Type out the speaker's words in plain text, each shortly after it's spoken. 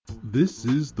This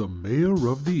is the mayor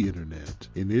of the internet,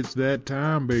 and it's that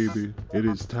time, baby. It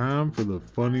is time for the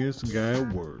funniest guy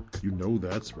at work. You know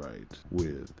that's right.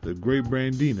 With the great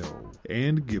Brandino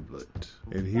and Giblet.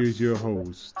 And here's your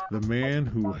host, the man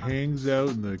who hangs out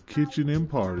in the kitchen and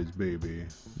parties, baby,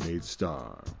 Nate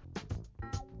Starr.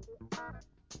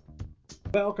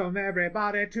 Welcome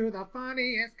everybody to the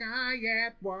funniest guy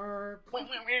at work.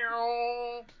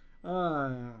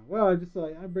 Well, I just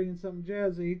thought I'm bringing something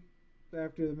jazzy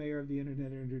after the mayor of the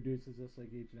internet introduces us like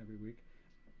each and every week.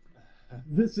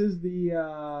 This is the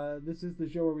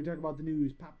show where we talk about the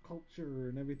news, pop culture,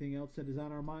 and everything else that is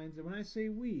on our minds. And when I say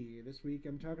we, this week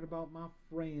I'm talking about my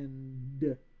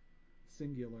friend,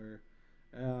 singular.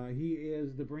 He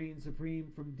is the brain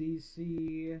supreme from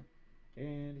DC,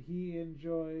 and he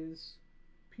enjoys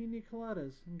pina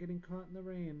coladas and getting caught in the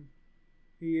rain.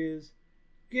 He is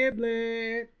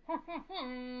Giblet.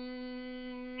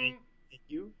 Thank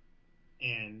you.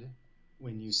 And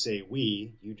when you say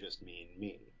we, you just mean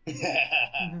me.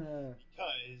 Because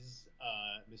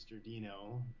Mr.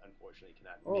 Dino, unfortunately,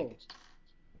 cannot make Oh, it.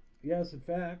 yes, in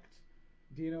fact,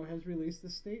 Dino has released a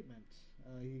statement.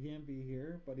 He can't be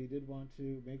here, but he did want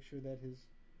to make sure that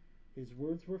his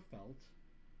words were felt.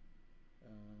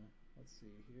 Let's see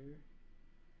here.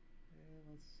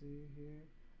 Let's see here.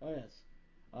 Oh yes,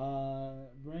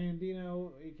 Brian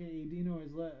Dino, aka Dino,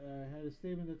 has had a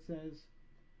statement that says,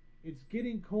 "It's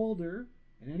getting colder,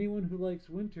 and anyone who likes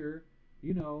winter,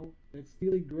 that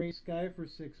steely gray sky for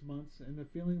 6 months, and the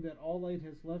feeling that all light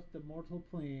has left the mortal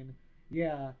plane.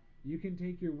 Yeah, you can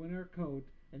take your winter coat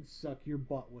and suck your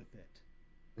butt with it.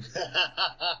 Suck,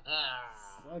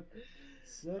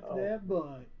 suck Oh, that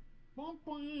butt."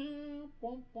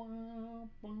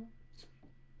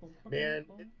 man,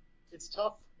 it's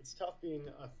tough. It's tough being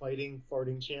a fighting,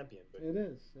 farting champion, but It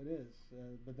is, it is.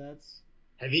 But that's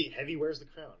heavy wears the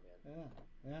crown, man.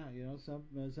 yeah.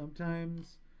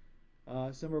 Sometimes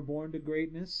some are born to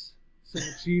greatness, some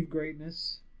achieve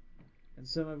greatness, and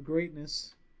some have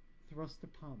greatness thrust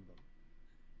upon them,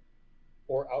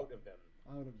 Or out of them,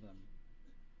 out of them,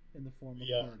 in the form of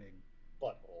via farting.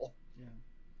 butthole. Yeah,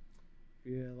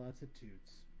 yeah, lots of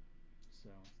toots. So,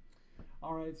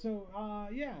 all right. So,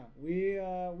 yeah, we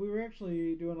were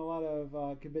actually doing a lot of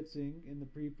kibitzing in the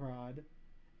pre-prod,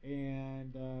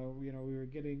 and we were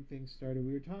getting things started.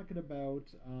 We were talking about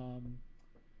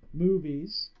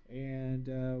movies, and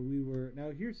we were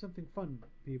now. Here's something fun,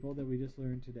 people, that we just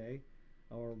learned today,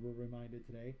 or were reminded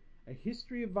today. A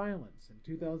History of Violence in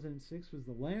 2006 was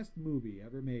the last movie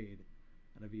ever made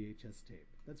on a VHS tape.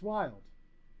 That's wild.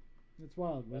 That's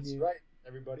wild. When That's you right,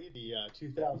 everybody. The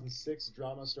 2006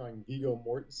 drama starring Viggo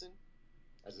Mortensen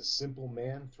as a simple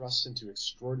man thrust into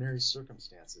extraordinary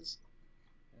circumstances.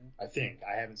 I think.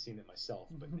 I haven't seen it myself,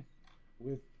 but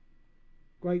with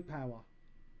great power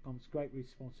comes great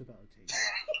responsibility.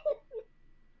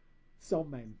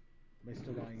 Some men,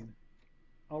 Mr. Wayne,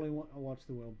 only want to watch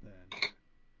the world burn.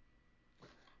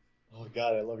 oh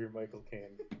god, I love your Michael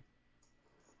Caine.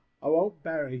 I won't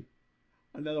bury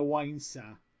another Wayne,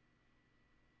 sir.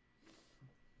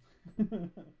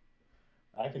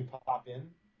 I can pop in.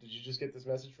 Did you just get this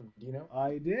message from Dino?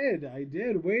 I did. I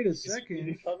did. Wait a Is he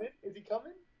second. coming? Is he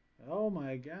coming? Oh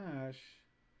my gosh.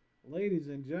 Ladies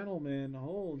and gentlemen,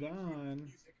 hold on.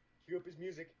 Music. Cue up his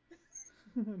music.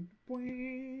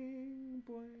 Boing,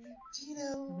 boing.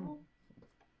 Dino.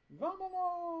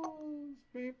 Vamonos!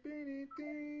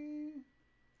 Beep-beep-dee.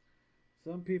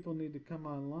 Some people need to come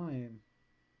online.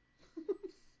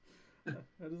 I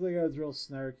just think I was real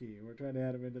snarky. We're trying to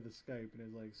add him into the Skype, and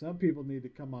it's like, some people need to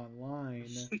come online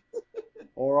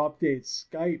or update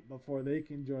Skype before they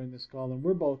can join this call, and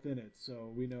we're both in it,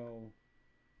 so we know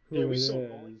Yeah, who we it still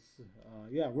rolling. is.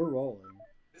 Yeah, we're rolling.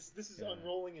 This is Yeah.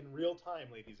 unrolling in real time,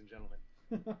 ladies and gentlemen.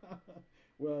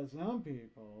 Well, some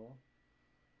people.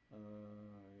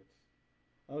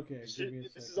 Right. Okay, This, give me a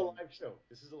this is a second. live show.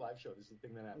 This is a live show. This is the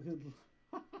thing that happens.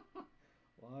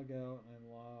 Log out and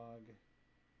log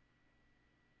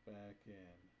back in.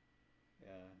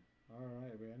 Yeah. All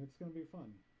right, man. It's gonna be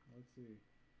fun. Let's see.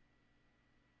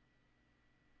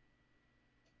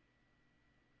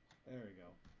 There we go.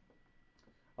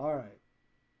 All right.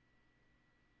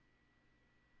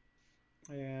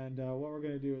 And what we're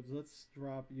gonna do is let's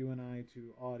drop you and I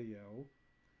to audio,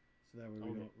 so that way we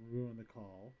Okay. don't ruin the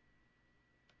call.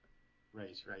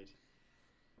 Right, right.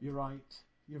 You're right.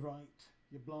 You're right.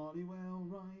 You're bloody well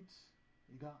right.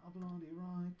 You got a bloody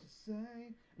right to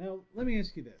say. Now, let me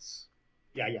ask you this.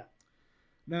 Yeah, yeah.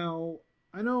 Now,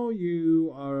 I know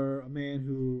you are a man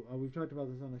who we've talked about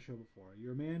this on the show before.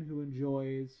 You're a man who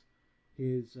enjoys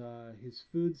his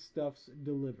foodstuffs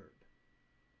delivered.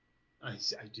 I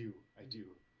do. I do.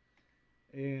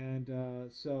 And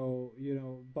so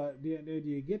but do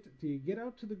you get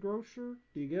out to the grocer?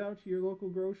 Do you get out to your local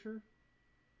grocer?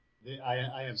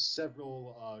 I have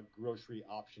several grocery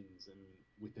options and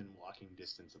within walking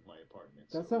distance of my apartment.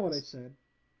 So That's not what I yes. said.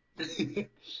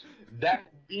 That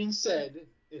being said,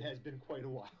 it has been quite a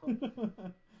while.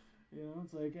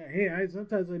 It's like, hey,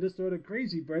 sometimes I just order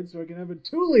crazy bread so I can have a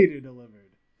 2 liter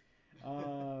delivered.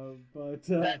 But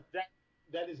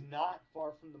That is not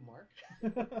far from the mark.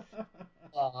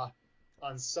 Uh,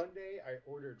 on Sunday, I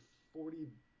ordered 40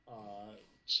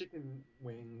 chicken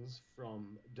wings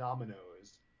from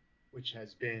Domino's, which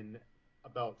has been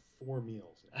about 4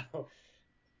 meals now.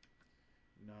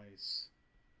 nice.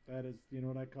 That is, you know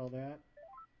what I call that?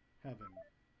 Heaven.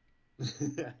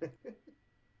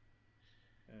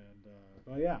 And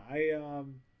but yeah,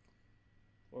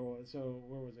 where was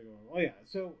I going? Oh yeah,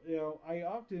 so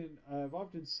I've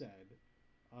often said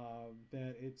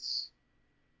that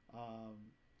um,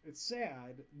 it's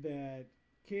sad that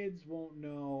kids won't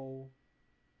know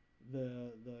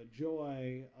the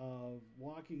joy of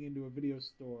walking into a video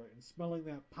store and smelling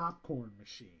that popcorn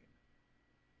machine.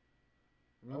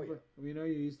 Oh yeah. Remember,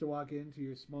 you used to walk into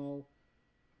your small,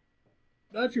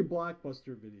 not your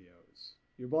blockbuster videos.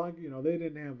 They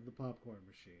didn't have the popcorn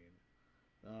machine.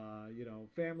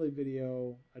 Family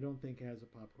Video, I don't think has a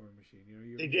popcorn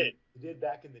machine. They did. They did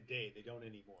back in the day. They don't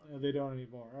anymore. They don't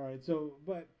anymore. All right, so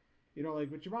but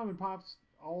like with your mom and pops,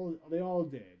 they all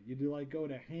did. You do like go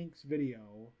to Hank's Video,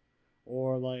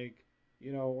 or like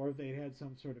or if they had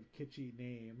some sort of kitschy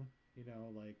name,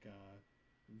 like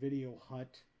Video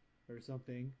Hut or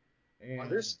something, Are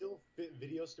there and still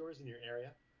video stores in your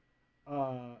area?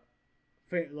 uh,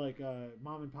 like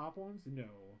mom and pop ones, no.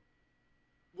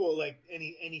 Well, like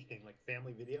anything, like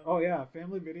Family Video. Oh yeah,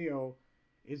 Family Video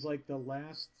is like the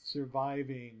last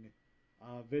surviving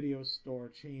video store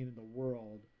chain in the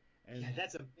world, and Yeah,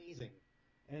 that's amazing.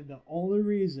 the only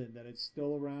reason that it's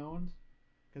still around,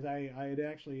 because I had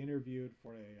actually interviewed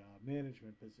for a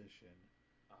management position,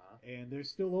 Uh-huh. and they're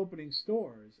still opening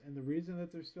stores, and the reason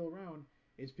that they're still around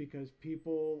is because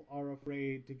people are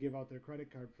afraid to give out their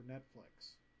credit card for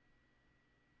Netflix.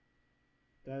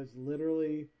 That is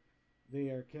literally, they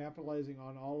are capitalizing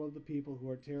on all of the people who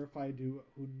are terrified who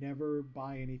never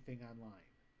buy anything online.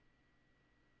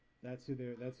 That's who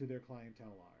their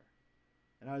clientele are.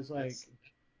 And I was like, That's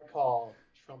I call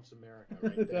Trump's America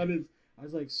right there. that is. I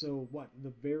was like, so what?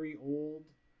 The very old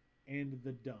and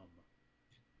the dumb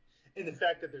And the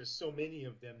fact that there's so many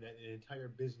of them that an entire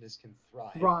business can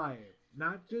thrive. thrive,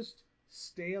 not just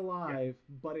stay Yeah, alive,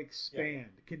 but yeah, yeah. expand,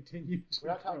 continue We're to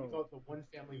not talking grow. about the one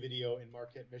family video in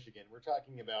Marquette, Michigan. We're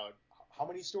talking about how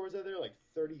many stores are there? Like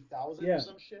 30,000 or Yeah,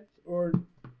 some shit? or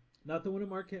not the one in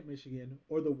Marquette, Michigan,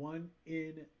 or the one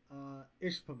in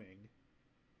Ishpeming.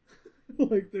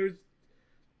 Like there's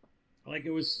like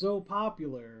it was so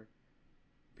popular,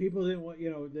 people didn't want.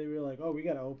 They were like, oh, we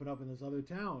got to open up in this other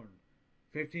town,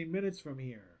 15 minutes from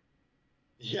here.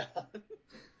 Yeah.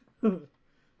 But We're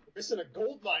missing a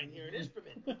gold mine here in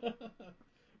Ishpeming.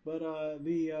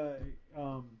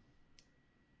 the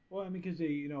well, I mean, because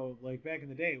like back in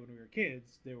the day when we were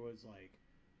kids, there was like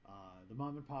the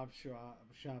mom and pop shop,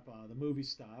 the movie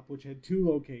stop, which had two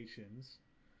locations.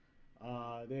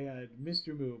 They had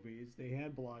Mr. Movies, they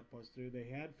had Blockbuster, they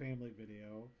had Family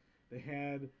Video, they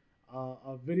had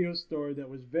a video store that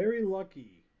was very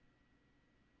lucky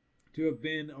to have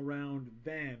been around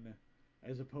then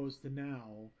as opposed to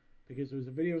now, because there was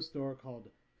a video store called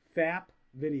FAP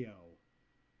Video.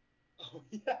 Oh,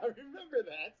 yeah, I remember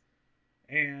that.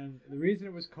 And the reason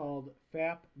it was called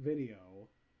FAP Video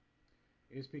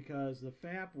is because the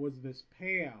FAP was this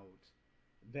payout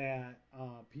that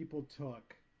people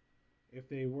took if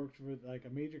they worked for like a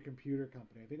major computer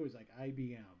company. I think it was like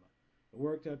IBM. It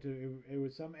worked out to it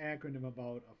was some acronym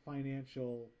about a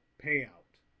financial payout,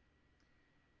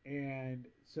 and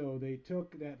so they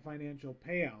took that financial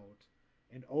payout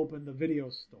and opened the video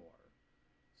store.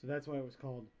 So that's why it was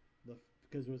called the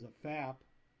because it was a FAP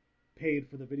paid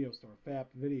for the video store, FAP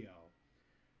Video.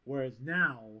 Whereas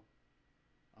now,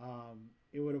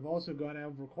 it would have also gone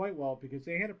over quite well because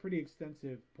they had a pretty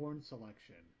extensive porn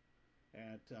selection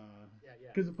at Yeah,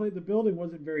 yeah. because the building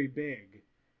wasn't very big,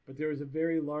 but there was a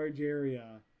very large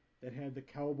area that had the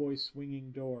cowboy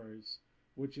swinging doors,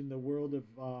 which in the world of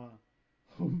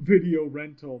home video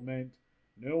rental meant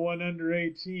no one under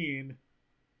 18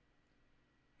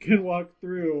 can Yeah. walk Only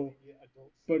through. the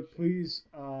adult But section. please,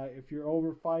 if you're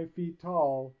over 5 feet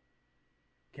tall,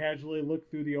 casually look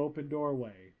through the open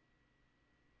doorway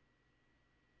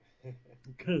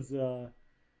because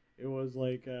it was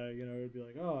like it'd be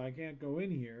like, oh, I can't go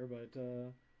in here, but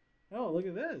oh, look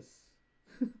at this.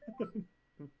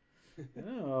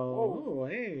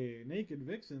 hey, Naked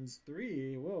Vixens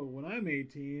 3. Whoa, when I'm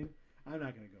 18, I'm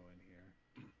not going to go in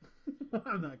here.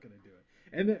 I'm not going to do it.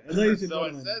 And ladies and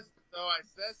gentlemen, So I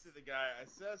says to the guy, I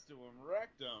says to him,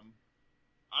 wrecked him.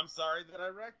 I'm sorry that I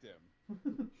wrecked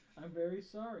him. I'm very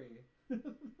sorry.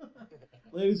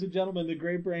 Ladies and gentlemen, the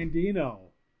great Brandino.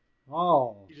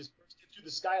 Oh. He just burst in through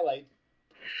the skylight.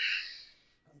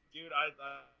 Dude,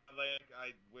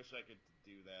 I wish I could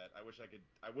do that.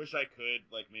 I wish I could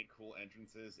like make cool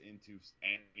entrances into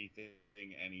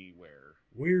anything anywhere.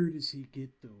 Where does he get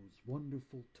those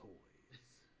wonderful toys?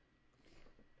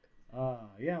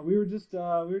 Yeah, we were just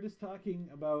talking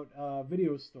about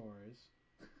video stores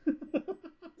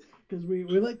because we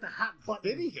like the hot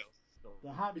buttons, Video store.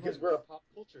 the hot Because buttons. we're a pop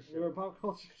culture We're a show. pop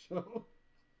culture show,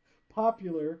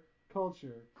 popular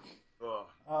culture.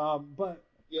 Ugh. But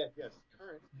Yes, yes,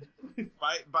 current.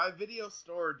 By video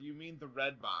store, do you mean the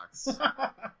red box?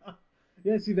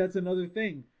 yeah, see, that's another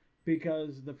thing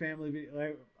because the family.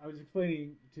 I was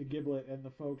explaining to Giblet and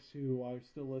the folks who are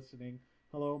still listening.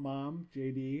 Hello, Mom,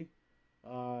 JD,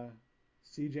 uh,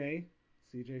 CJ,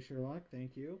 CJ Sherlock.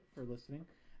 Thank you for listening.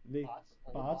 The bots,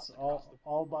 Bots across the.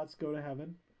 all bots go to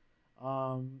heaven.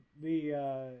 Um, the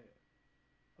uh,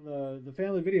 the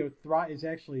family video is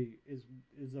actually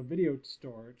is a video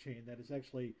store chain that is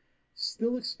actually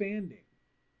still expanding,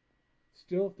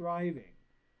 still thriving.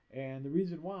 And the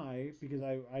reason why, because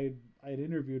I had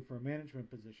interviewed for a management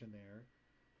position there,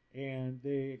 and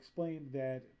they explained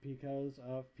that because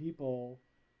of people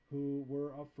who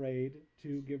were afraid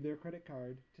to give their credit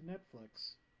card to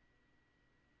Netflix.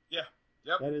 Yeah.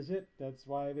 Yep. That is it. That's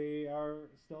why they are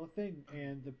still a thing.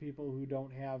 And the people who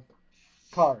don't have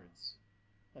cards,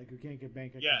 like who can't get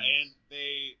bank Yeah, accounts. and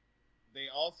they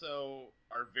also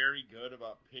are very good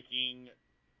about picking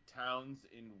towns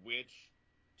in which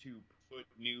to put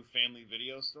new family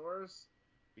video stores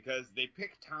because they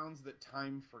pick towns that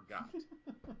time forgot.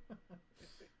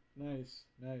 Nice,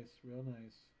 nice, real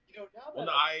nice. Now Well,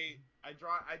 that no, I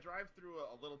drive through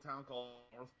a little town called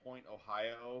North Point,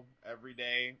 Ohio, every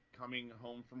day coming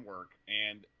home from work,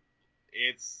 and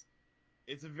it's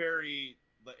it's a very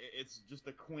it's just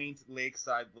a quaint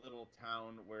lakeside little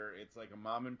town where it's like a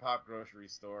mom and pop grocery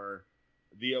store,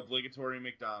 the obligatory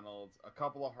McDonald's, a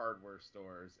couple of hardware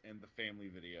stores, and the family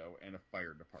video and a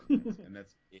fire department, and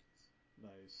that's it.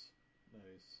 Nice,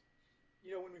 nice.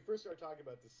 when we first started talking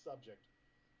about this subject,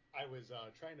 I was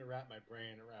trying to wrap my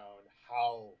brain around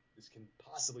how this can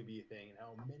possibly be a thing and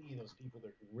how many of those people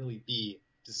there can really be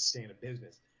to sustain a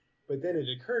business. But then it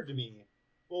occurred to me,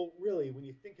 well, really, when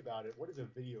you think about it, what does a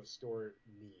video store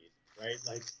need, right?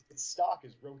 Like, its stock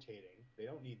is rotating. They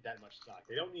don't need that much stock.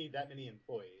 They don't need that many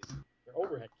employees. Their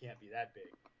overhead can't be that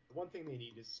big. The one thing they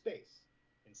need is space,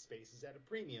 and space is at a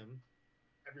premium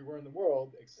everywhere in the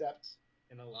world except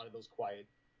in a lot of those quiet,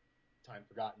 time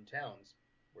forgotten towns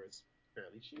where it's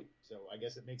fairly cheap. So I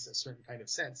guess it makes a certain kind of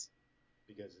sense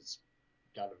because it's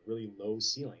got a really low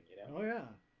ceiling. Oh yeah,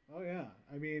 oh yeah.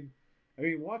 I mean,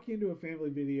 walking into a family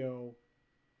video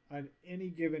on any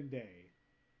given day,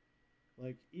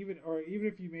 like even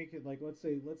if you make it like let's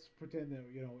pretend that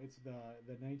it's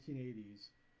the 1980s,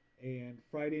 and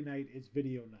Friday night is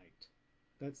video night.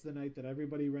 That's the night that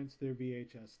everybody rents their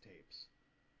VHS tapes.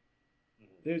 Mm-hmm.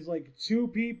 There's like two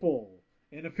people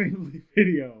in a family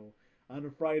video on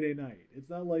a Friday night. It's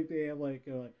not like they have like,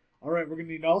 all right, we're gonna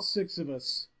need all six of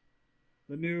us.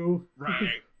 The new Right.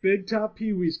 Big Top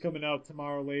Pee Wee's coming out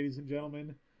tomorrow, ladies and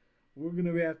gentlemen. We're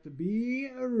gonna have to be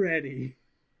ready.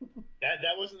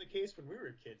 That wasn't the case when we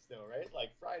were kids, though, right? Like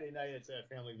Friday night at a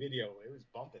family video, it was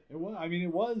bumping. It was. I mean,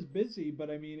 it was busy, but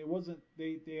I mean, it wasn't.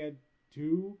 They had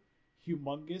two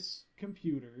humongous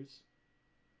computers,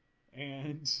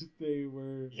 and they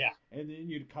were. Yeah, And then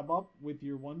you'd come up with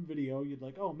your one video. You'd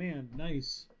like, oh man,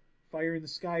 nice. Fire in the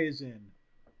Sky is in.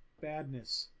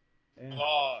 Badness. And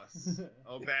Boss.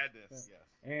 Oh, badness.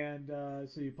 Yes.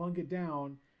 so you plunk it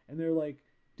down, and they're like,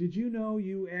 "Did you know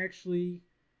you actually,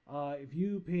 if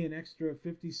you pay an extra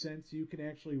 50 cents, you can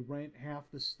actually rent half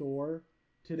the store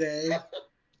today,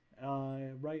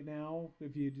 right now.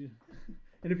 If you do,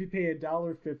 and if you pay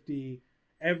 $1.50,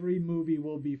 every movie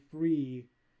will be free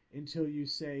until you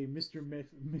say Mr.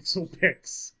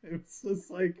 Mixelpix." It was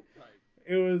just like Right.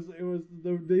 it was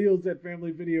the deals at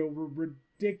Family Video were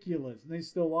ridiculous, and they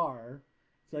still are.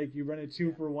 It's like you rent a two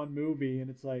yeah. for one movie, and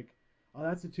it's like, oh,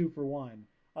 that's a two for one.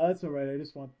 Oh, that's all right. I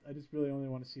just really only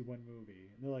want to see one movie.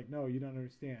 And they're like, no, you don't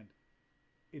understand.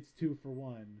 It's two for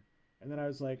one. And then I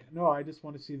was like, no, I just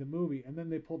want to see the movie. And then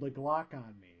they pulled a Glock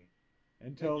on me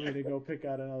and told me to go pick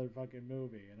out another fucking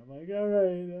movie. And I'm like, all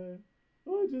right.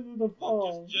 Oh, just in the Look, just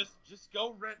fall. just just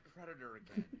go rent Predator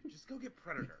again. Just go get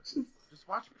Predator. Just Just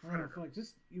watch oh Predator. fuck,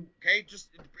 just you. Okay,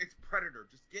 it's Predator.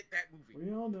 Just get that movie.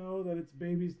 We all know that it's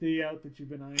baby's day out that you've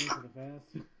been eyeing for the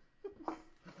fast.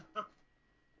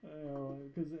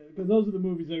 Because those are the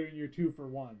movies that are in your two for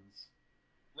ones.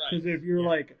 Right. Because if you're Yeah.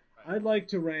 like, Right. I'd like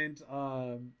to rent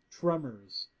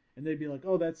Tremors, and they'd be like,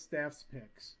 oh, that's Staff's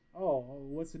picks. Oh,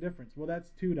 what's the difference? Well,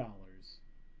 that's $2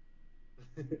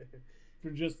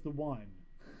 for just the one.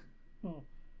 Oh,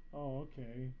 oh,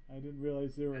 okay. I didn't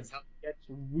realize there were That's how they get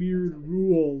you. That's weird how they get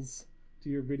rules to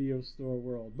your video store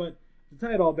world. But to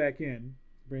tie it all back in,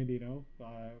 Brandino.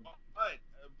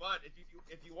 But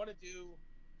if you want to do,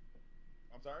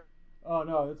 I'm sorry. Oh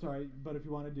no, that's all right. But if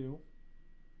you want to do,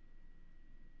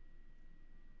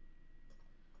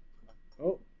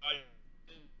 oh, I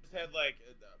just had like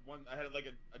one. I had like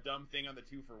a dumb thing on the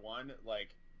two for one. Like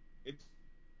it's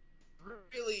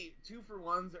really two for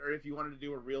ones, or if you wanted to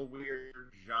do a real weird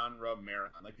genre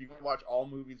marathon. Like if you want to watch all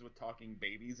movies with talking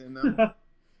babies in them. oh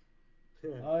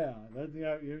you.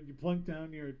 yeah, yeah. You plunk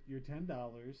down your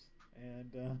 $10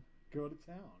 and go to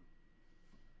town.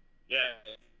 Yeah,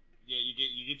 yeah.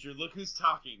 You get your look who's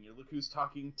talking. Your look who's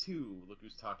talking two. Look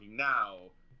who's talking now.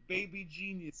 Baby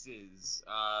geniuses.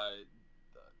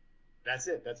 That's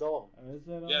it. That's all. Is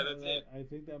that Yeah, all? that's it. I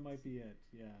think that might be it.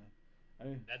 Yeah, I,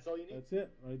 That's all you need. that's it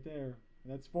right there.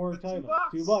 That's four For two titles.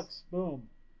 Two bucks. bucks. Boom.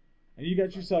 And Right. you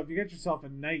got yourself a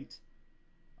night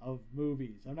of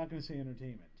movies. I'm not going to say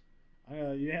entertainment.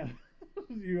 Yeah,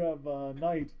 you have a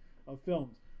night of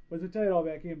films. But to tie it all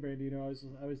back in, Brandy, I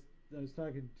was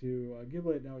talking to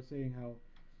Giblet, and I was saying how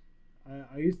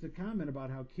I used to comment about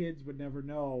how kids would never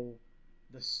know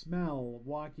the smell of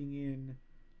walking in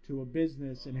to a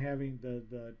business and having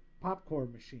the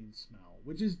popcorn machine smell,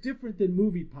 which is different than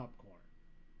movie popcorn.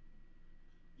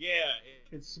 Yeah,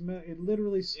 It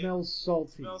literally it smells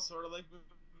salty. smells sort of like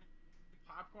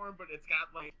popcorn, but it's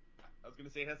got like I was gonna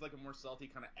say it has like a more salty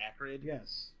kind of acrid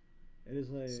Yes, it is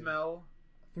like smell.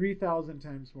 3,000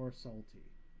 times more salty.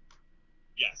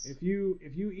 Yes. If you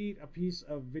eat a piece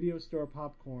of video store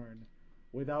popcorn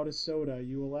without a soda,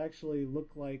 you will actually look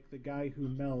like the guy who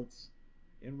melts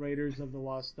in Raiders of the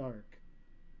Lost Ark,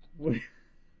 where,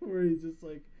 where he's just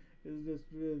like is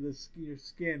just your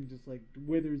skin just like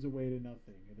withers away to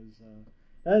nothing. It is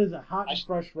that is a hot I and should.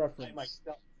 fresh I reference.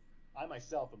 myself. I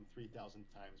myself am 3,000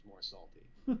 times more salty.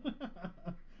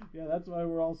 Yeah, that's why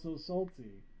we're all so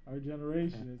salty. Our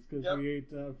generation is because Yep. we ate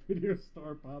video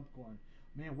store popcorn.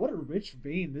 Man, what a rich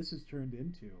vein this has turned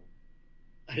into.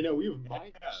 I know we've Yeah,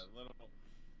 mined. a little.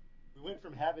 We went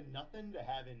from having nothing to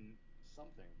having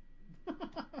something.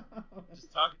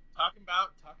 Just talking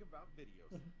about video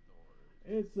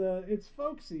stores. It's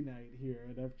folksy night here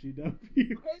at FGW.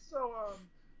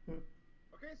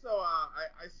 Okay, so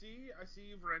I see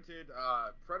you've rented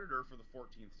Predator for the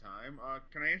 14th time.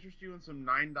 Can I interest you in some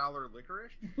 $9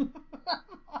 licorice?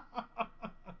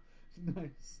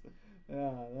 Nice.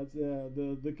 Yeah, that's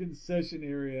the concession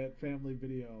area at Family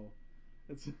Video.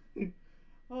 It's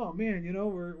oh man,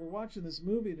 we're watching this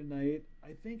movie tonight.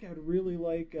 I think I'd really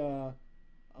like a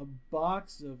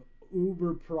box of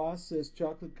uber processed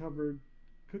chocolate covered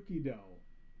cookie dough.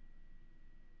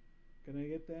 Can I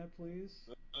get that, please?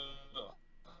 Ugh.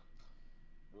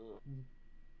 Ugh.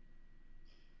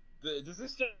 Does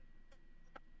this just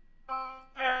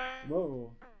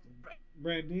Whoa, eggs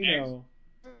Brandino,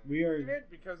 we in are it?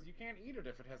 Because you can't eat it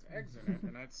if it has eggs in it,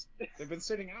 and they've been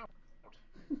sitting out.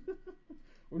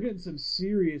 we're getting some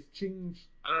serious ching.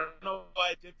 I don't know why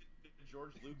I did the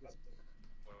George Lucas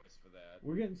voice for that.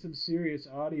 We're getting some serious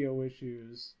audio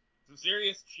issues. Some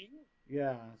serious ching.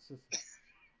 Yeah, it's just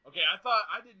Okay,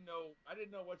 I didn't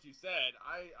know what you said.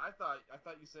 I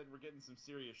thought you said we're getting some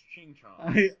serious ching I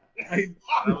chongs, I and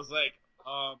I was like,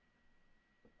 um,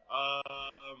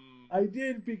 um, I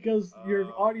did because your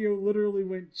um. audio literally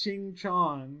went ching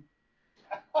chong,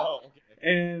 Oh, okay.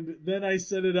 and then I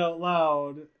said it out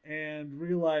loud and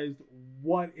realized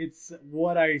what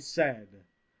I said.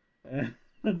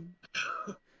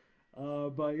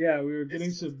 But yeah, we were This getting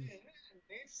just some. in,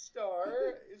 Nate Starr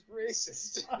is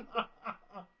racist.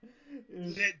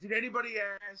 Did anybody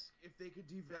ask if they could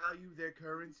devalue their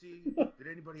currency? Did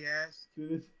anybody ask?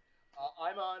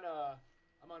 I'm on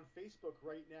I'm on Facebook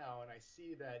right now, and I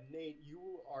see that Nate, you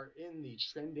are in the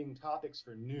trending topics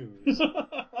for news,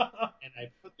 and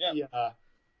Yeah.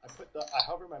 I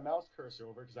hover my mouse cursor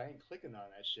over because I ain't clicking on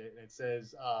that shit, and it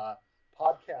says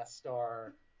podcast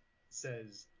star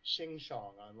says Ching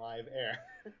Chong on live air.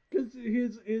 Because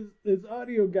his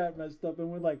audio got messed up and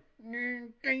we're like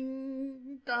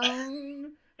ding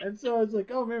dong, and so I was like,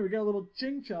 oh man, we got a little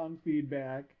ching chong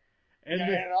feedback, Yeah, and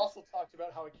and it also talked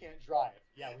about how it can't drive.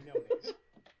 Yeah, we know, Nate.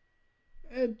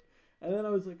 and and then I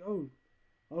was like, oh,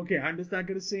 okay, I'm just not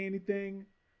gonna say anything.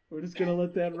 We're just gonna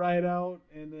let that ride out,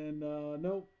 and then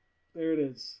nope, there it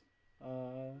is.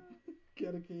 Uh,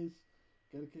 got a case,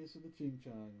 got a case of the ching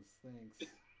chongs.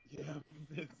 Thanks. Yeah,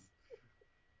 it's.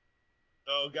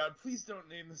 Oh God, please don't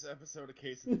name this episode a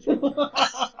case of the Ching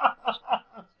Chongs.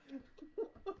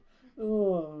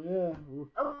 Oh yeah.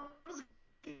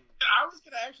 I was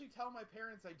gonna actually tell my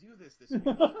parents I do this week.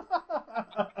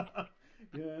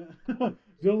 Yeah.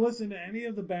 Don't listen to any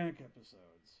of the back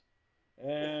episodes.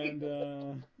 And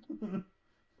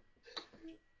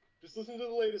Just listen to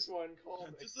the latest one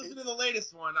called Just listen to the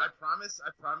latest one. I promise.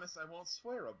 I won't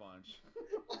swear a bunch.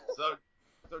 So,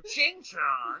 Ching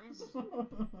Chongs.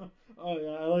 oh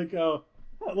yeah, I like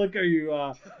how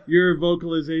you your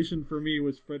vocalization for me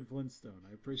was Fred Flintstone.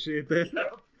 I appreciate that.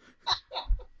 Yep.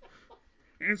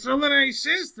 And so then I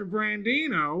says to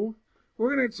Brandino,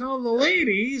 we're gonna tell the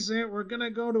ladies that we're gonna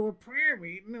go to a prayer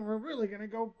meeting and we're really gonna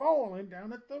go bowling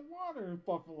down at the Water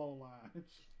Buffalo Lodge.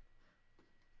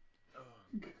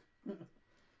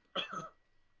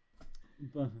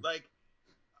 But, Like,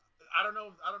 I don't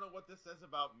know what this says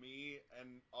about me and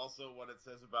also what it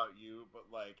says about you, but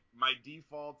like my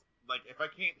default, like if I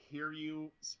can't hear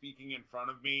you speaking in front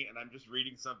of me and I'm just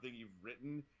reading something you've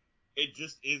written, it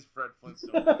just is Fred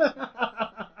Flintstone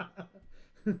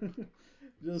voicing it.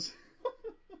 just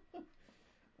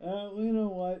you know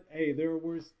what? Hey, there are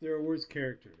worse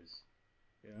characters.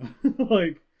 Yeah,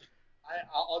 like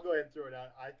I'll go ahead and throw it out.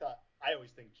 I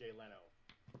always think Jay Leno.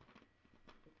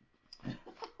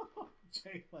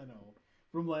 Jay Leno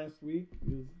from last week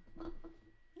is.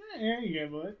 Yeah, you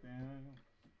get what? God.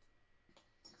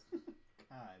 Hey,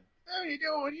 what you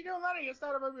doing? What you doing? Letting us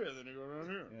out of my beer. Then you go down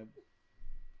here. Yep.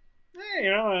 Hey,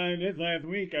 you know, this last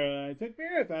week I took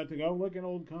Bears out to go look at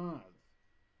old cars.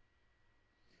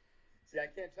 See, I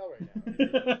can't tell right now. Is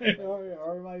it Jay Leno?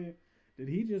 or am I? Did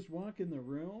he just walk in the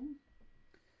room?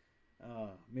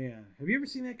 Oh man, have you ever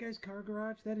seen that guy's car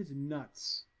garage? That is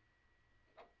nuts.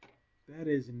 That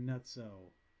is nutso.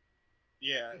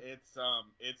 Yeah,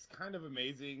 it's kind of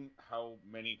amazing how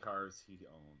many cars he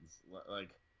owns. Like,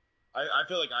 I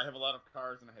feel like I have a lot of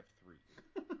cars and I have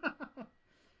three.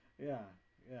 yeah,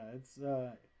 yeah,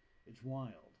 it's wild.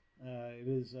 It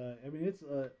is. I mean, it's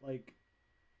like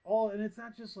all, and it's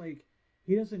not just like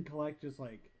he doesn't collect just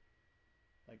like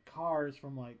cars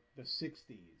from like the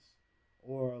 '60s,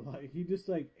 or like he just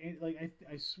like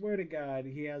I swear to God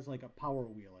he has like a Power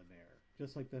Wheel in there,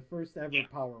 just like the first ever Yeah,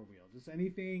 Power Wheel, just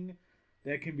anything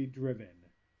that can be driven.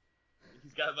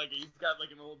 he's got like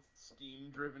an old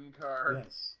steam-driven car.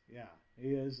 Yes, yeah, he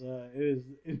is. It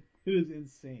is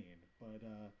insane, but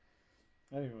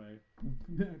anyway,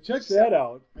 check Just selling that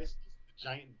out. bicycles with a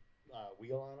giant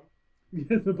wheel on them.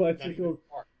 Yeah, the Not even bicycle. a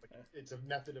car, but it's a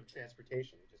method of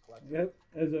transportation. He just collects them.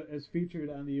 Yep, as featured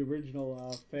on the original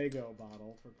Fago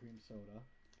bottle for cream soda,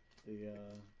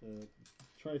 the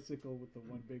tricycle with the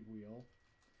one big wheel.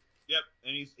 Yep,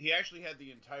 and he actually had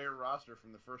the entire roster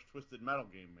from the first Twisted Metal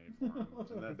game made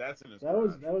for him, and that's in his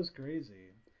garage. That was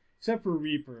crazy, except for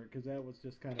Reaper because that was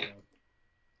just kind of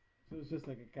it was just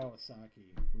like a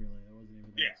Kawasaki. Really, that wasn't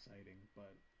even that Yeah, exciting.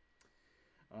 But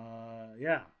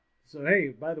yeah. So hey,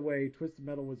 by the way, Twisted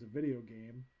Metal was a video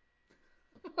game.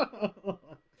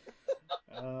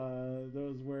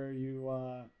 Those where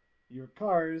your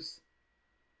cars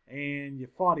and you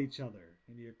fought each other,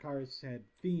 and your cars had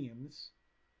themes,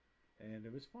 and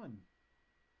it was fun.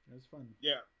 It was fun.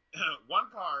 yeah. One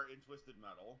car in Twisted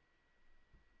Metal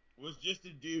was just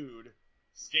a dude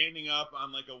standing up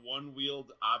on like a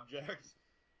one-wheeled object,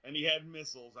 and he had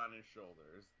missiles on his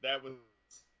shoulders. That was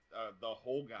the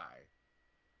whole guy.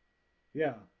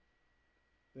 Yeah,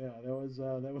 yeah. That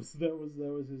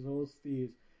was his whole steez.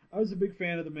 I was a big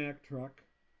fan of the Mack truck.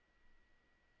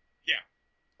 Yeah,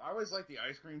 I always like the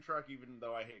ice cream truck, even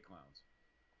though I hate clowns.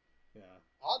 Yeah.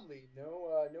 Oddly,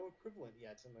 no equivalent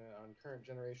yet on current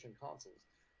generation consoles.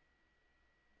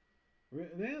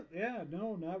 Yeah,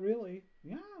 no, not really.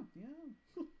 Yeah,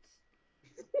 yeah.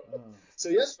 uh, So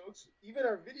yes, folks, even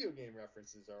our video game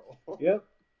references are old. yep.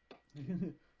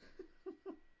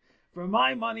 For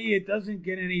my money, it doesn't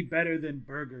get any better than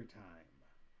Burger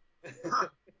Time.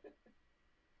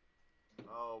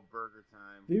 Oh, Burger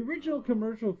Time. The original Oh.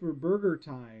 commercial for Burger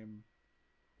Time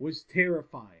was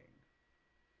terrifying.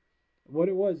 What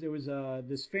it was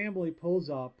this family pulls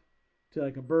up to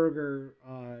like a burger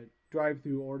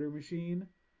drive-through order machine,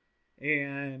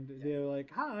 and Yeah. they're like,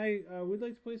 "Hi, we'd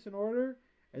like to place an order,"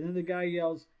 and then the guy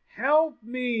yells, "Help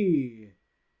me!"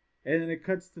 and then it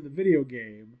cuts to the video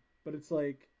game, but it's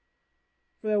like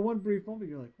for that one brief moment,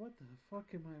 you're like, what the fuck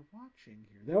am I watching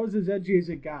here? That was as edgy as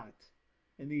it got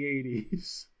in the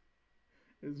 80s.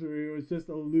 It's where it was just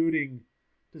alluding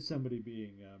to somebody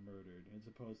being murdered as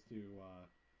opposed to,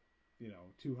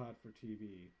 too hot for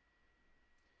TV.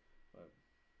 But,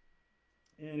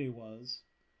 and he was.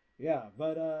 Yeah,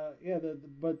 but,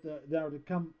 now to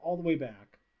come all the way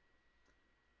back,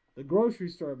 the grocery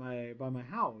store by my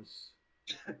house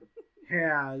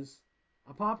has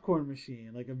a popcorn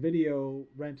machine, like a video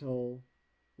rental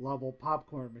level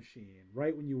popcorn machine,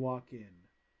 right when you walk in.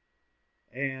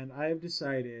 And I have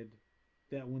decided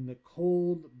that when the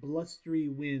cold, blustery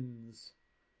winds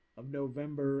of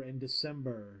November and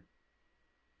December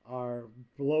are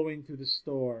blowing through the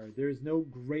store, there's no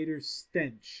greater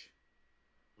stench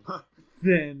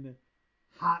than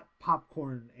hot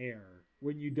popcorn air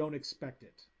when you don't expect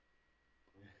it.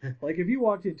 Like if you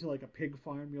walked into like a pig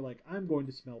farm, you're like, I'm going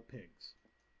to smell pigs.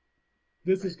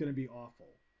 This is Right. going to be awful.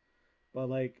 But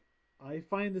like, I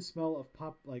find the smell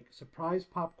of like surprise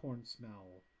popcorn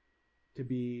smell, to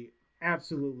be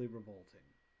absolutely revolting.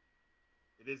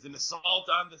 It is an assault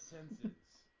on the senses.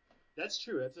 That's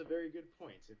true. That's a very good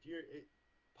point.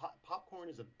 Popcorn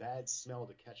is a bad smell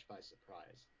to catch by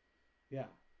surprise. Yeah,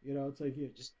 it's like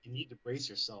You need to brace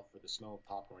yourself for the smell of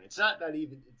popcorn. It's not that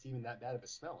even it's even that bad of a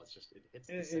smell. It's just it hits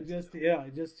the it senses. just yeah,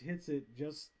 it just hits it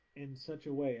just in such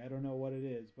a way. I don't know what it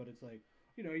is, but it's like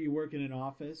you work in an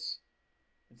office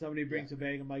and somebody Yeah. brings a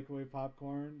bag of microwave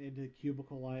popcorn into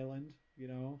Cubicle Island,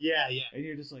 Yeah, yeah. and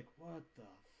you're just like, what the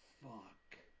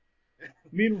fuck?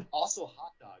 Meanwhile, Also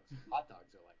hot dogs. Hot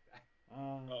dogs are like that.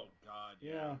 uh, Oh God,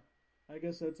 yeah, yeah. I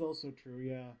guess that's also true.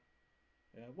 Yeah,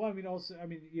 yeah. Well, I mean, also, I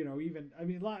mean, even I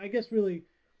mean, I guess really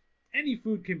any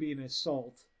food can be an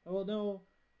assault. Well, no,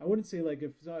 I wouldn't say like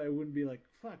if I wouldn't be like,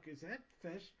 fuck, is that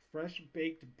fresh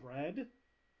baked bread?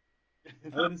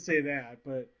 I wouldn't say that,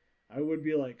 but I would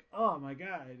be like, oh my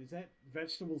god, is that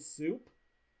vegetable soup?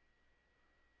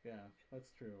 Yeah, that's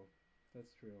true.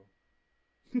 That's true.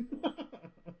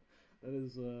 That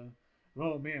is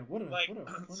oh man, Like, what a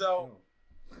fun so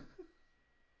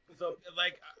show.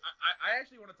 like I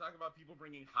actually want to talk about people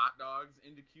bringing hot dogs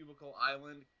into Cubicle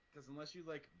Island, because unless you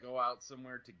like go out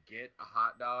somewhere to get a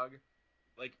hot dog,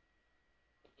 like,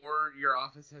 or your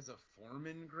office has a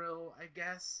foreman grill, I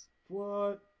guess.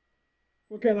 What?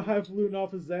 What kind of highfalutin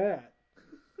off is that?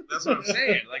 That's what I'm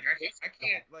saying. Like It's I the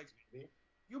can't hot like, dogs, maybe.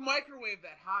 you microwave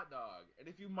that hot dog, and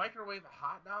if you microwave a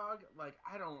hot dog, like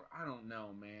I don't know,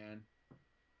 man.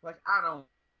 Like I'm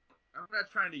not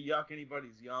trying to yuck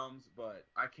anybody's yums, but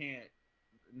I can't.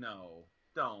 No,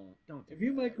 don't do If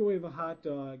you that. microwave a hot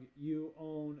Don't. dog, you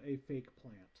own a fake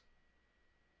plant.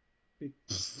 Be-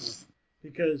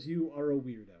 because you are a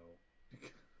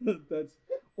weirdo. That's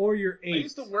or you're I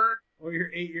used eight, to work. or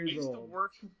you're eight I years used to old.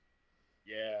 work.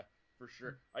 Yeah, for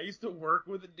sure. I used to work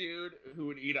with a dude who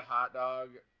would eat a hot dog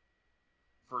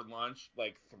for lunch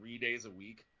like 3 days a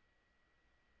week,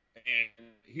 and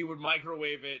he would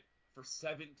microwave it for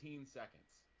 17 seconds,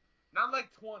 not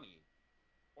like 20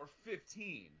 or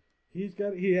 15.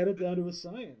 He had it down to a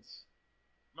science.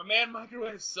 My man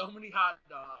microwaved so many hot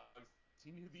dogs,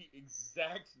 he knew the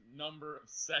exact number of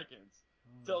seconds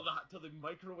Oh. till the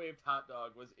microwaved hot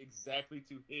dog was exactly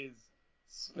to his His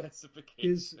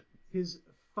specifications. his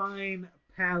fine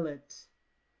palate.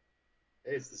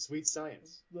 Hey, it's the sweet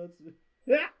science. That's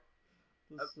yeah,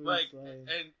 the sweet Like, science.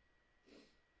 and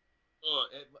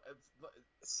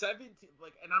it's 17,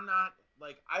 like, and I'm not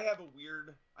like, I have a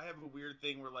weird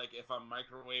thing where, like, if I'm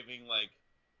microwaving like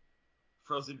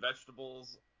frozen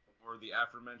vegetables or the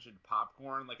aforementioned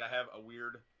popcorn, like, I have a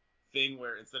weird thing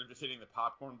where instead of just hitting the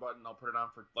popcorn button, I'll put it on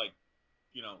for like,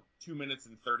 2 minutes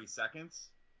and 30 seconds,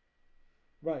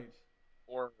 Right.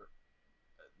 or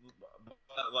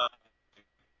like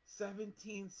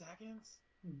 17 seconds.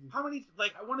 How many?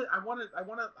 Like, I want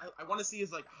to see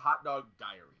his like hot dog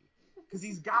diary, because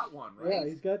he's got one, Yeah, right?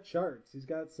 he's got charts. He's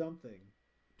got something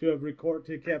to have record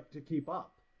to keep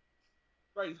up.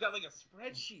 Right, he's got like a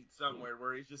spreadsheet somewhere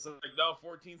where he's just like, no,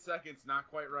 14 seconds, not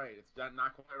quite right. It's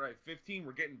not quite right. 15,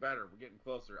 we're getting better. We're getting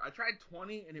closer. I tried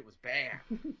 20 and it was bad.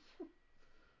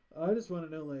 I just want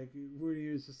to know, like, where he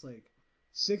was just like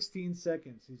 16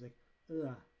 seconds. He's like,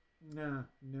 ugh, nah,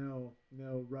 no,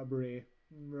 no, rubbery,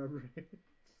 rubbery.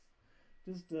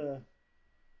 just,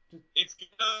 just It's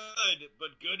good,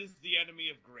 but good is the enemy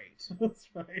of great. that's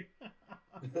right.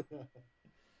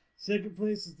 Second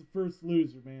place is the first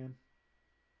loser, man.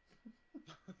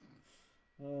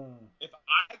 Uh, If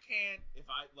I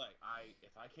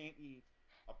can't eat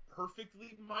a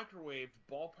perfectly microwaved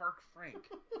ballpark frank,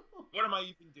 what am I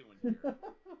even doing here?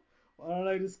 why don't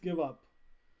I just give up?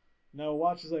 Now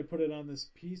watch as I put it on this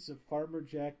piece of Farmer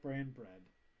Jack brand bread.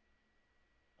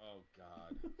 Oh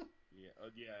God.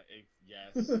 Yeah.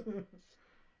 Yeah. Yes.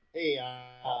 Hey,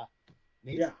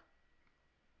 Nate, Yeah.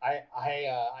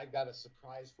 I've got a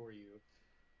surprise for you.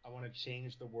 I want to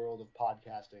change the world of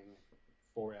podcasting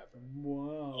forever. Oh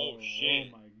Whoa. Oh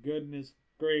shit. my goodness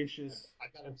gracious.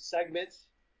 I've got a segment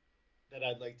that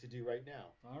I'd like to do right now,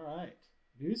 All right.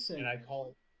 New and segment.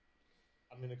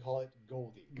 I'm going to call it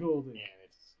Goldie, Goldie.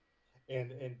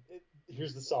 and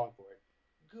here's the song for it,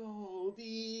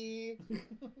 Goldie.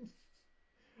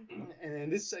 And in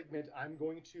this segment, I'm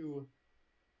going to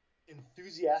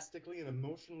enthusiastically and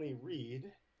emotionally read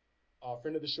a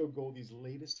friend of the show Goldie's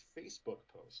latest Facebook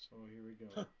post. Oh, here we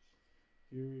go.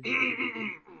 Here we go.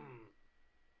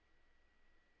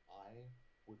 I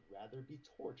would rather be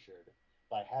tortured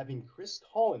by having Chris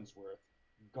Collinsworth,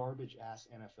 garbage ass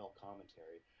NFL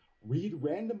commentary, read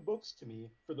random books to me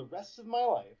for the rest of my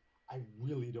life. I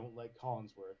really don't like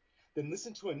Collinsworth. Then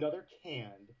listen to another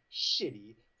canned,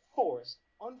 shitty, forced,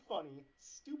 unfunny,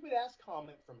 stupid ass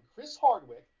comment from Chris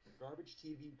Hardwick, garbage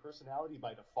TV personality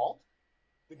by default.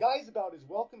 The guy's about as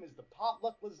welcome as the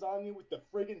potluck lasagna with the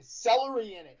friggin'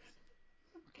 celery in it.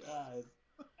 God.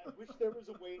 I wish there was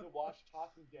a way to watch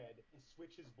Talking Dead and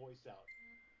switch his voice out.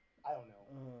 I don't know.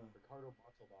 Uh, Ricardo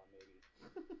Montalban,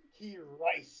 maybe.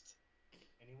 Christ.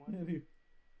 Anyone? any,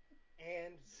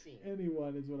 And scene.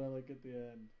 anyone is what I like at the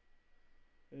end.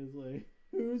 It's like,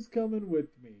 who's coming with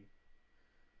me?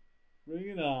 Bring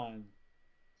it on.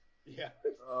 Yeah.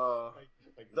 Uh, like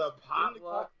the begin the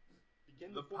potluck,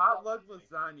 begin the the full potluck processing.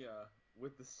 lasagna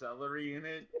with the celery in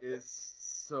it is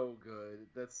so good.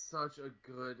 That's such a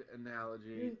good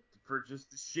analogy Here's, for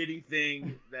just a shitty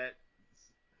thing that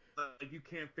like you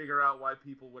can't figure out why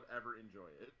people would ever enjoy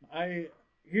it. I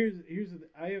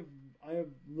I have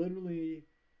literally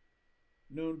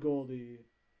known Goldie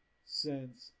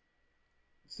since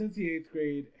the eighth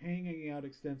grade, hanging out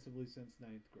extensively since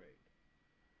ninth grade.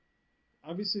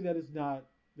 Obviously, that is not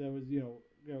that was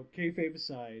kayfabe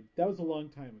aside, that was a long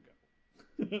time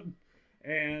ago,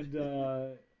 and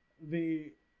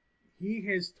the he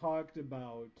has talked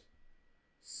about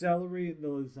celery in the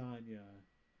lasagna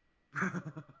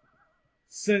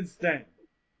since then.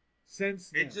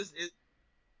 Since it then, just it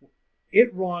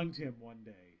it wronged him one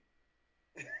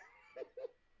day.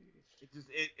 it just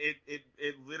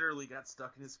it literally got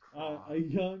stuck in his craw. A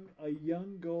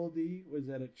young Goldie was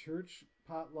at a church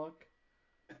potluck.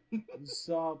 He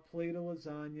saw a plate of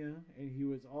lasagna and he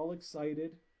was all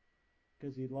excited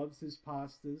because he loves his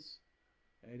pastas.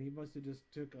 And he must have just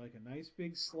took like a nice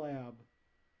big slab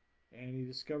and he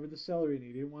discovered the celery and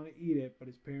he didn't want to eat it, but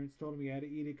his parents told him he had to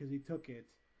eat it because he took it.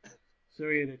 So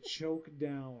he had to choke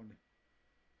down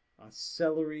a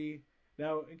celery.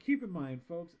 Now, keep in mind,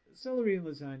 folks, celery in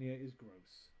lasagna is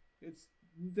gross. It's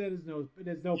it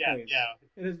has no Yeah, place. yeah.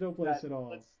 It has no That place at all.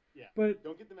 let's yeah. But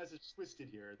Don't get the message twisted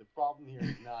here. The problem here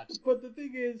is not but the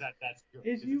thing that that's good,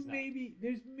 is because it's not.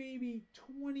 there's maybe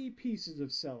 20 pieces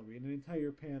of celery in an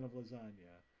entire pan of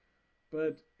lasagna.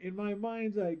 But in my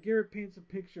mind's eye, Garrett paints a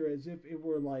picture as if it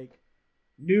were like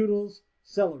noodles,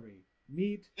 celery,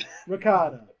 meat,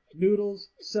 ricotta, noodles,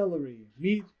 celery,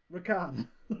 meat, ricotta.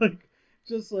 Like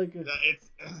just like a, It's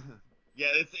yeah,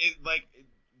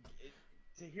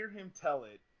 to hear him tell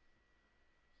it,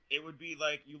 it would be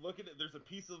like you look at it. There's a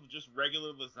piece of just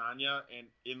regular lasagna, and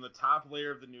in the top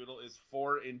layer of the noodle is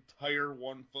four entire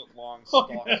 1 foot long oh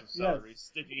stalks yes, of yes, celery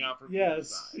sticking out from either yes,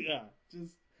 side. yeah,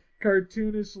 just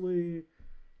cartoonishly,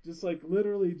 just like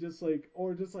literally, just like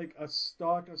or just like a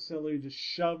stalk of celery just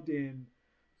shoved in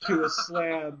to a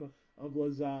slab of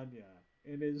lasagna,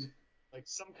 and is Like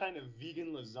some kind of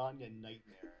vegan lasagna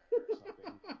nightmare or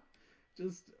something.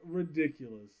 just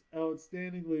ridiculous,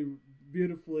 outstandingly,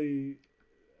 beautifully,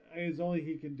 as only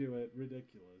he can do it,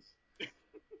 ridiculous.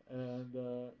 And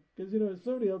because if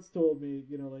somebody else told me,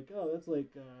 like, oh, that's like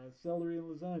celery and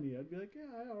lasagna, I'd be like,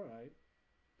 yeah, all right.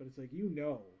 But it's like you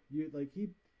like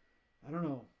I don't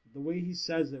know the way he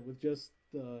says it with just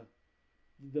the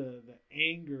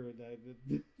anger,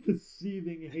 the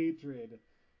seething hatred,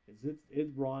 is it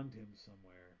wronged him somewhere.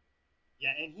 Yeah,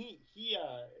 and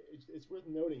it's worth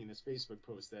noting in his Facebook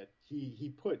post that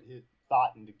he put his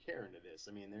thought and care into this.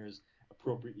 I mean, there's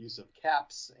appropriate use of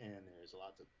caps, and there's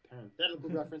lots of parenthetical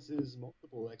references,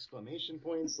 multiple exclamation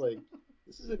points. Like,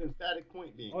 this is an emphatic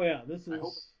point being Oh made. yeah, this I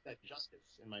hope is I did that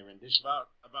justice in my rendition.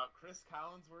 About Chris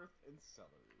Collinsworth and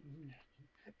celery.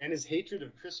 And his hatred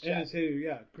of Chris and it's Chadwick.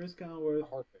 yeah, Chris Conworth,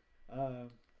 Hardwick. uh,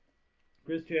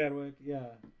 Chris Chadwick, yeah,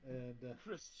 and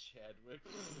Chris Chadwick,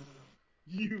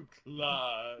 you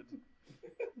clod.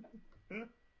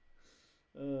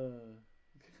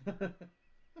 uh,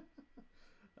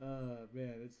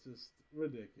 Man, it's just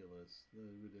ridiculous.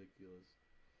 Ridiculous.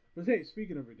 But hey,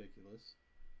 speaking of ridiculous,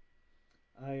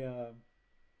 I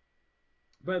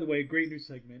by the way, great new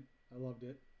segment. I loved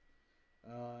it.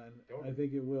 And I Totally.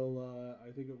 think it will.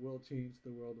 I think it will change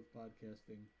the world of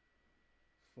podcasting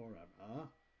forever.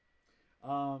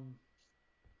 Um,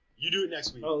 You do it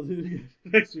next week. oh,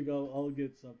 next week I'll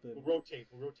get something. We'll rotate.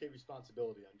 We'll rotate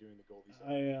responsibility on doing the Goldie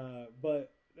segment.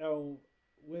 But now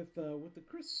with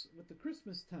the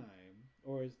Christmas time,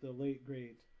 or as the late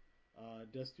great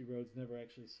Dusty Rhodes never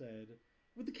actually said,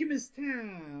 with the Christmas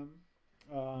time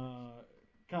uh,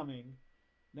 coming.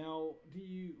 Now,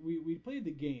 we played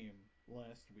the game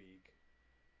last week,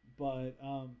 but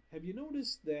have you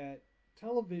noticed that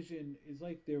television is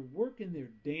like they're working their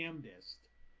damnedest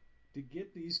to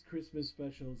get these Christmas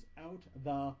specials out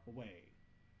the way?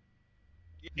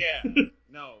 Yeah.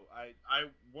 No, I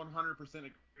 100% agree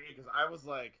because I was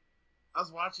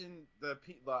watching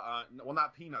well,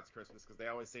 not Peanuts Christmas because they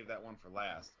always save that one for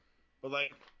last, but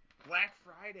like Black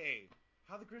Friday,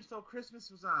 How the Grinch Stole Christmas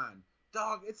was on.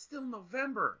 Dog, it's still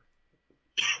November.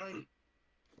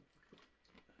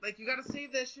 Like you got to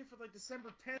save that shit for like December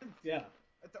 10th Yeah,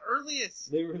 at the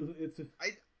earliest. they were. It's. I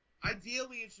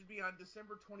Ideally it should be on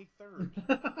December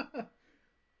 23rd.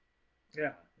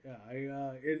 Yeah,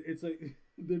 yeah. It's like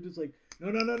they're just like, no,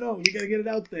 no, no, no. We gotta get it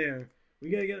out there. We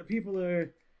gotta get it. People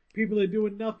are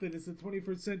doing nothing. It's the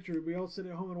 21st century. We all sit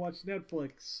at home and watch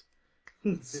Netflix.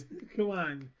 Come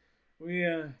on, we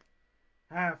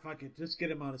fuck it. Just get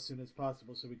them out as soon as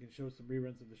possible so we can show some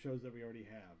reruns of the shows that we already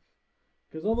have.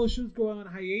 Because all those shows go on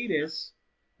hiatus.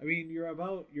 I mean, you're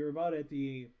about at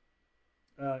the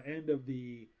end of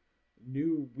the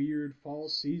new weird fall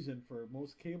season for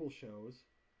most cable shows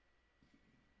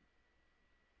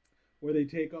where they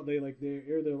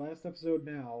air their last episode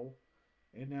now,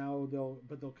 and now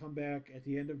they'll come back at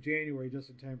the end of January just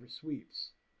in time for sweeps.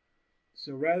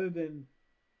 So rather than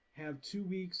have 2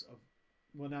 weeks of,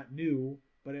 well, not new,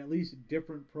 but at least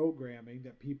different programming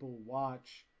that people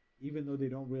watch even though they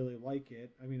don't really like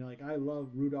it. I mean, like, I love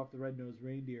Rudolph the Red-Nosed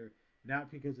Reindeer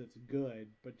not because it's good,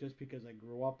 but just because I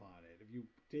grew up on it. If you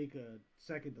take a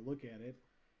second to look at it,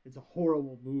 it's a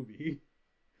horrible movie.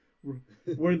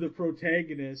 Where the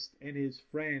protagonist and his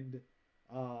friend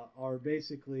are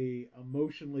basically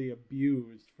emotionally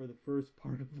abused for the first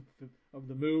part of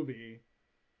the movie.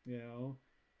 You know,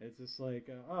 it's just like,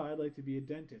 oh, I'd like to be a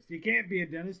dentist. You can't be a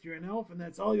dentist. You're an elf, and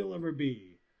that's all you'll ever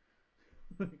be.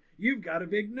 You've got a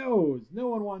big nose. No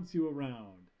one wants you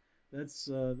around. That's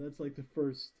like the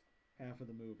first half of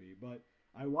the movie. But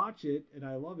I watch it and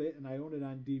I love it and I own it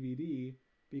on DVD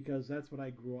because that's what I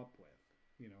grew up with.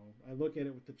 You know, I look at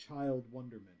it with the child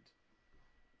wonderment.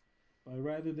 But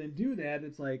rather than do that,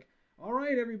 it's like, all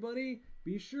right, everybody,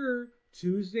 be sure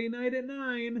Tuesday night at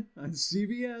 9 on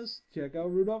CBS. Check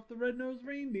out Rudolph the Red-Nosed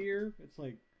Reindeer. It's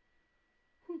like,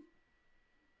 who,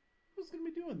 who's gonna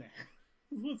be doing that?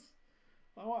 Let's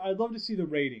I'd love to see the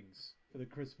ratings for the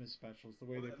Christmas specials, the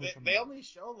way Well, they push them they out. only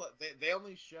show they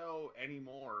only show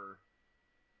anymore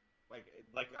like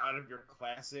out of your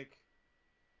classic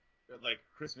like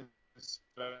Christmas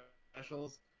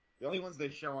specials. The only ones they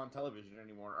show on television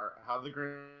anymore are How the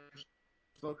Grinch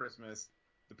Stole Christmas,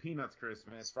 The Peanuts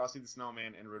Christmas, Frosty the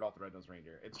Snowman, and Rudolph the Red-Nosed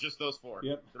Reindeer. It's just those four.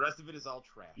 Yep. The rest of it is all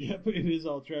trash. Yep, it is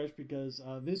all trash because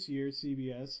this year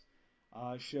CBS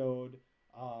showed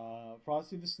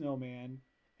Frosty the Snowman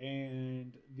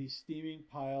and the steaming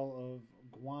pile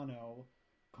of guano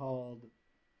called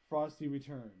Frosty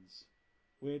Returns,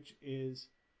 which is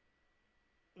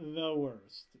the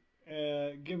worst.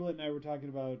 Giblet and I were talking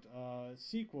about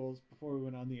sequels before we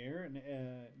went on the air, and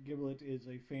Giblet is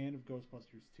a fan of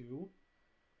Ghostbusters 2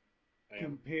 I am.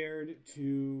 compared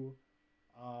to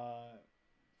uh,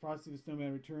 Frosty the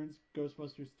Snowman Returns.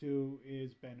 Ghostbusters 2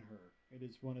 is Ben Hur. It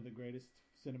is one of the greatest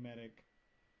cinematic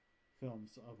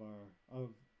films of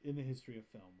in the history of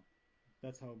film.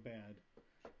 That's how bad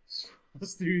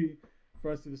Frosty,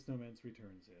 Frosty the Snowman's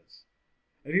Returns is.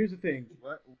 And here's the thing.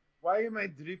 What? Why am I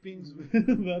drippings with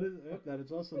goo? That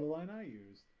is also the line I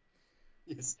used.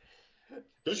 Yes.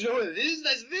 Don't you know what it is?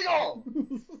 That's legal.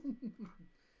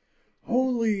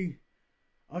 Only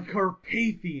a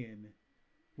Carpathian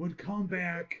would come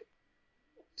back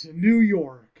to New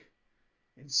York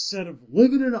instead of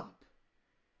living it up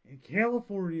in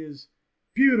California's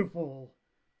beautiful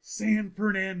San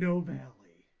Fernando Valley.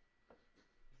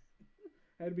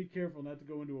 I had to be careful not to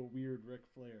go into a weird Ric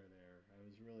Flair there. I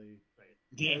was really, I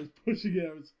Yeah. was pushing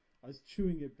it. I was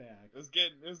chewing it back. It was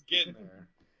getting there.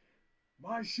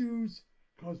 My shoes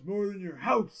cost more than your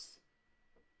house.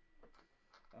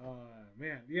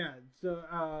 Man, yeah. So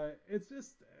it's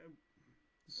just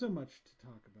So much to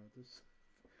talk about this.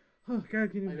 Oh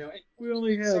God, can I you? know. We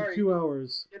only have Sorry, 2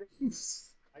 hours. getting,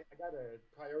 I got a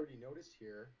priority notice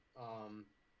here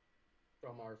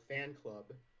from our fan club.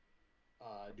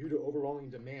 Due to overwhelming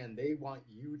demand, they want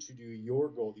you to do your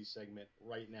Goldie segment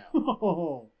right now.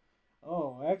 Oh,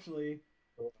 oh, actually,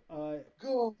 uh,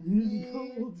 Goldie!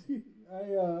 Goldie.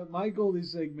 My Goldie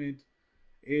segment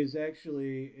is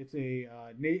actually it's a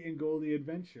Nate and Goldie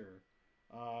adventure.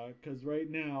 Because right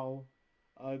now,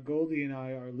 Goldie and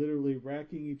I are literally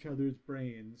racking each other's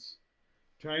brains,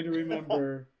 trying to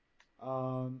remember.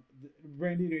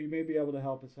 Brandino, you may be able to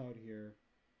help us out here.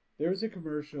 There was a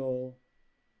commercial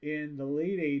in the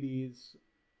late '80s,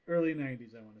 early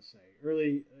 '90s. I want to say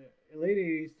late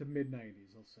 '80s to mid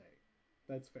 '90s. I'll say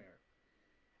that's fair.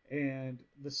 And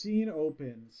the scene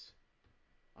opens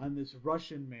on this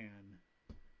Russian man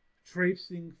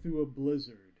traipsing through a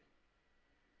blizzard,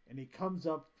 and he comes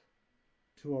up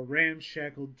to a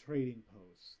ramshackled trading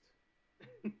post.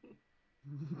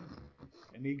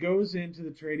 And he goes into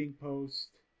the trading post,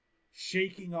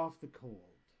 shaking off the cold.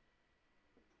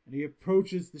 And he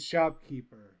approaches the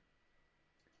shopkeeper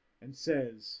and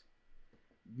says,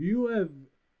 "Do you have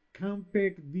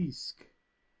compact disc,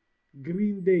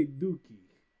 Green Day Dookie?"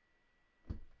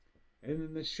 And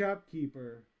then the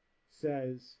shopkeeper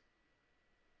says,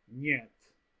 "Niet."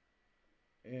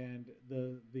 And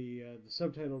the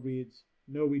subtitle reads,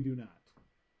 "No, we do not."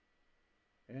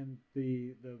 And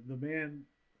the man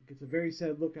gets a very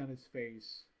sad look on his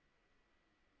face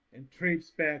and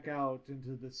traipses back out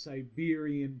into the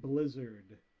Siberian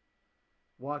blizzard,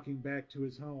 walking back to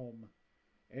his home.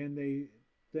 And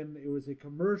then it was a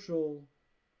commercial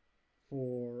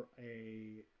for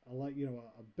a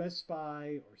Best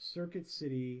Buy or Circuit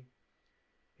City,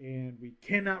 and we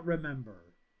cannot remember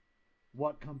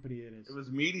what company it is. It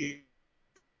was media.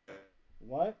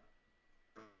 What?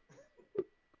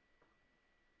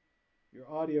 Your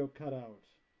audio cut out.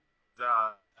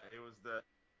 It was the.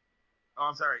 Oh,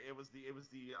 I'm sorry. It was the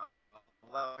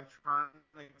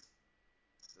electronics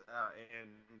and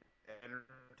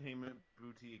entertainment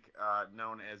boutique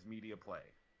known as Media Play.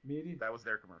 Media? That was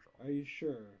their commercial. Are you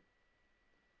sure?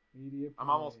 Media I'm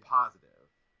Play. almost positive.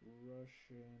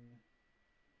 Russian.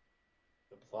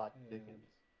 The plot And, thickens.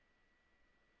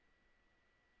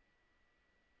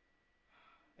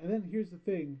 and then here's the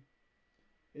thing: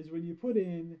 is when you put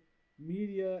in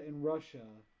media in Russia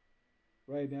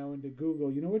right now into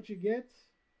Google, you know what you get?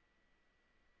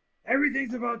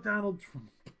 Everything's about Donald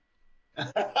Trump.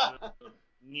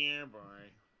 Yeah, boy.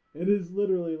 It is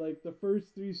literally like the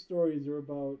first three stories are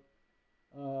about.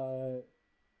 Uh,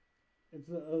 it's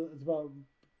about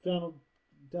Donald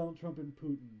Donald Trump and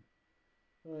Putin.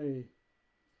 Hey,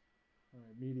 all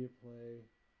right, media play,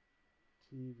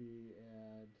 TV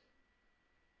ad,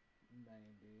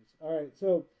 90s. All right,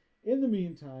 so in the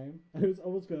meantime, I was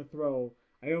almost gonna throw.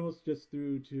 I almost just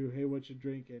threw to "Hey, what you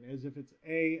drinking?" as if it's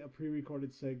a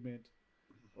pre-recorded segment,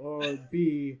 or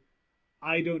B,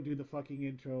 I don't do the fucking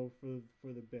intro for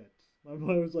the bit. I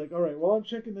was like, all right, well, I'm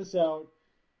checking this out.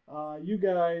 You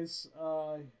guys,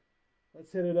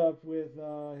 let's hit it up with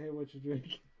 "Hey, what you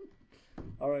drinking?"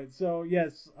 All right, so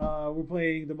yes, we're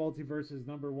playing the Multiverses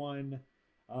 #1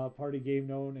 party game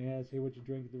known as "Hey, what you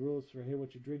drinking?" The rules for "Hey,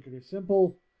 what you drinking?" are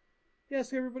simple.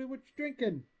 Yes, everybody, what you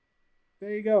drinking?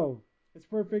 There you go. It's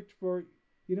perfect for,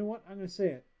 you know what? I'm going to say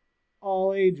it.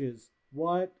 All ages.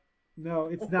 What? No,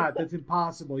 it's not. That's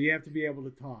impossible. You have to be able to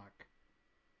talk.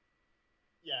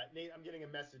 Yeah, Nate, I'm getting a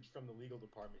message from the legal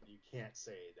department. You can't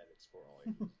say that it's for all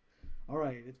ages. All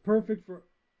right. It's perfect for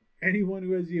anyone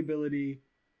who has the ability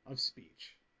of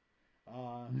speech.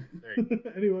 Uh, There you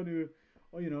anyone who,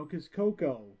 well, because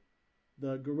Coco,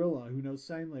 the gorilla who knows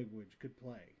sign language, could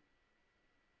play.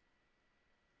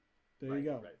 There go. you Right,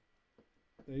 go. right.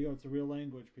 There you go. It's a real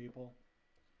language, people.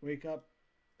 Wake up.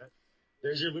 That,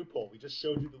 there's your loophole. We just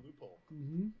showed you the loophole.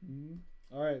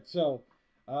 All right, so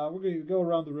we're going to go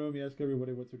around the room. You ask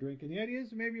everybody what they're drinking. The idea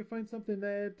is maybe you find something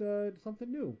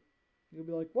new. You'll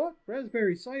be like, "What?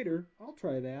 Raspberry cider? I'll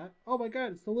try that. Oh my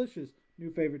God, it's delicious. New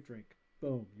favorite drink.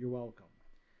 Boom. You're welcome."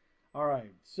 All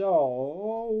right,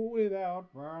 so without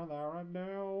further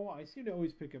ado, I seem to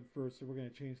always pick up first, so we're going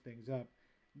to change things up.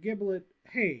 Giblet,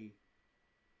 hey,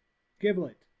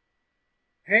 Giblet,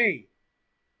 hey,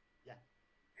 Yeah.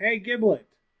 hey, Giblet,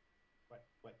 What?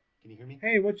 What? Can you hear me?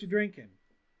 hey, what you drinking?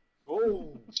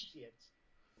 Oh shit!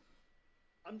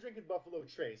 I'm drinking Buffalo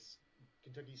Trace,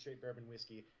 Kentucky Straight Bourbon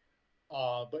Whiskey.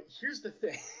 But here's the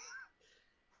thing: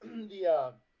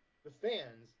 the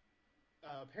fans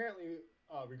apparently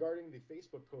regarding the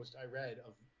Facebook post I read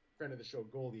of friend of the show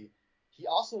Goldie, he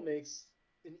also makes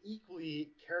an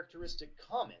equally characteristic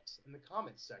comment in the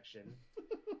comments section,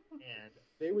 and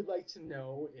they would like to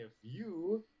know if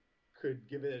you could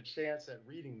give it a chance at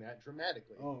reading that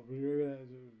dramatically. Oh, we're gonna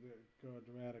go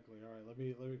dramatically. All right, let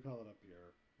me call it up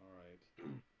here. All right.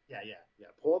 Yeah.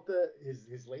 Pull up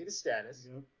his latest status,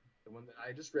 Yep. the one that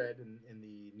I just read in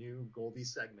the new Goldie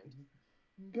segment.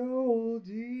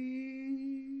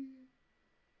 Goldie.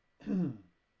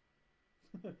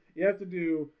 You have to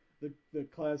do the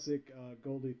classic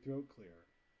Goldie throat clear.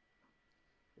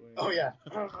 Oh Wait. yeah.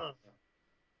 All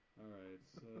right,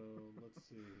 so let's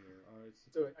see here. All right,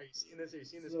 So are you seeing this? Are you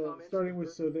seeing this so comment? starting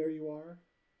with so there you are.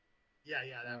 Yeah,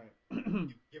 that All one.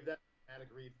 right. Give that dramatic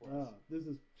read for us. Ah, this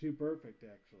is too perfect,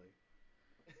 actually.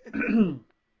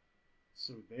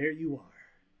 So there you are.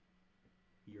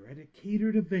 You're at a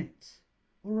catered event,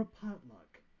 or a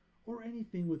potluck, or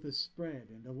anything with a spread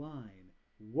and a line.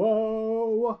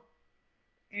 Whoa!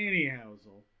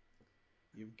 Anyhowzel,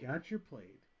 you've got your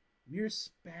plate, and you're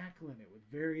spackling it with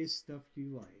various stuff you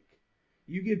like.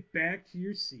 You get back to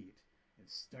your seat and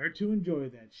start to enjoy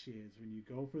that shiz when you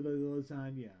go for the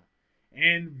lasagna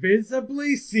and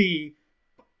visibly see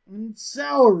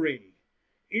celery.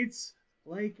 It's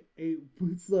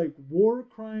it's like war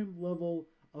crime level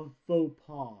of faux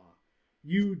pas.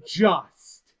 You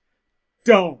just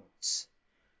don't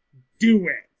do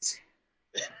it.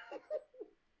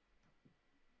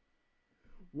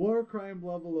 War crime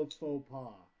level of faux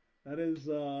pas. That is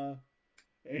a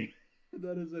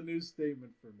that is a new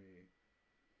statement for me.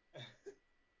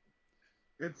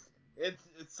 It's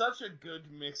such a good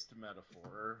mixed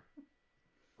metaphor.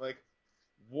 Like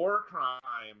war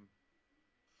crime,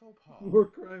 faux pas, War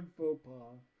crime faux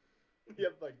pas.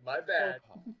 Yep, like my faux bad.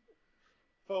 pas,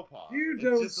 faux pas. You It's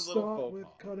don't just a little start faux with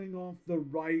pas, cutting off the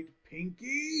right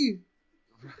pinky.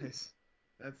 right?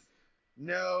 That's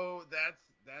no,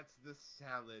 that's the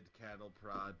salad cattle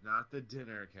prod, not the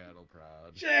dinner cattle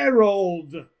prod.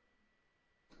 Gerald!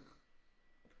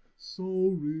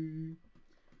 Sorry.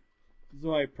 This is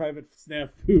my private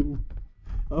snafu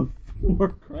of war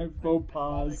crime faux I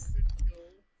thought I pas. could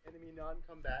kill enemy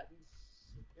non-combatants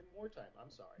in wartime. I'm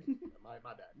sorry. My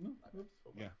bad. No, My bad. oops.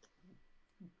 Faux pas.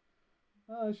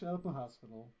 Yeah. I shot up a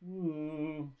hospital.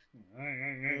 Ooh. Oh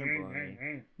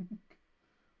boy.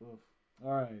 Oof.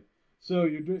 All right. So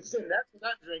you're doing. So that's what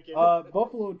I'm drinking.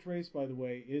 Buffalo Trace, by the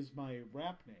way, is my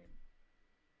rap name.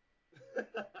 A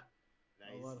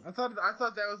lot Nice. of. I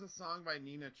thought that was a song by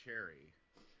Nina Cherry.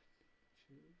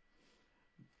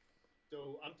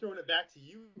 So I'm throwing it back to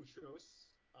you, Tros.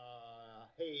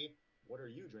 Hey, what are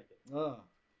you drinking? Uh,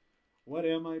 what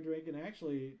am I drinking?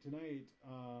 Actually, tonight,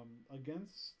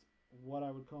 against what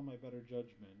I would call my better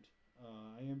judgment,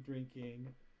 I am drinking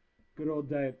good old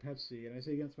Diet Pepsi. And I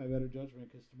say against my better judgment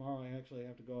because tomorrow I actually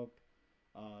have to go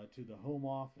up to the home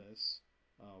office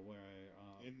where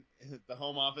In the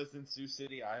home office in Sioux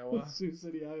City, I Iowa. Sioux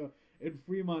City, Iowa, in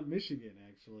Fremont, Michigan,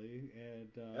 actually, and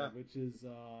Yeah. which is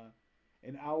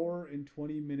an hour and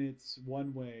 20 minutes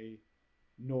one way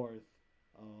north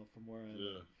from where I Ugh,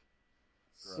 live.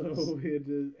 gross. So it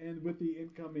is, and with the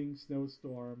incoming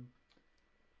snowstorm,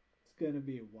 it's gonna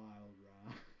be a wild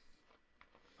ride.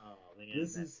 Oh man,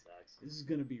 This that is sucks. this is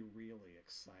gonna be really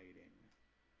exciting.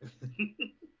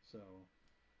 So,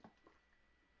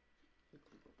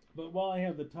 but while I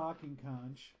have the talking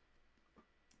conch,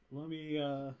 let me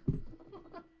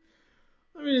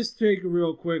let me just take a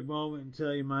real quick moment and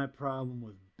tell you my problem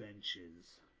with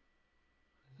benches.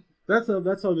 That's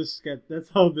how this sketch that's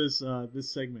how this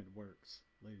segment works,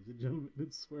 ladies and gentlemen.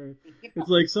 It's where it's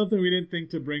like something we didn't think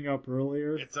to bring up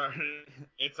earlier. It's our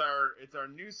it's our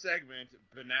new segment,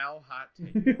 banal hot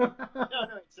take.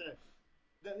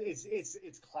 No,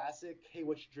 it's classic. Hey,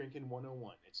 what you drinking?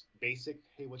 101. It's basic.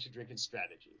 Hey, what you drinking?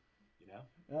 Strategy. You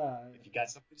know, uh, if you got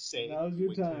something to say, Now's your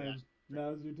wait till the time. last drink.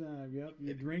 Now's your time. Yep,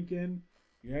 you're Hit it. drinking.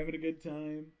 You're having a good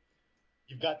time.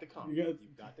 You've got the cum. You got.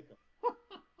 You've got the cum.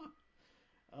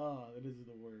 Oh, that is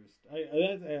the worst. I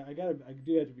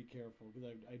do have to be careful because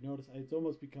I notice it's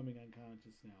almost becoming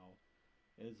unconscious now.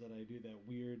 Is that I do that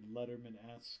weird Letterman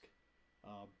esque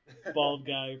uh, bald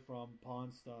guy from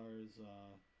Pawn Stars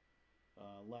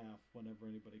laugh whenever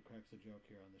anybody cracks a joke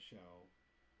here on the show.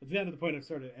 It's down to the point I've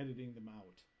started editing them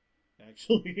out.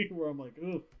 Actually, where I'm like,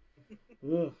 ugh,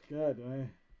 God, do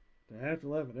I have to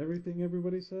laugh at everything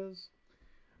everybody says?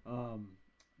 Um,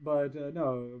 but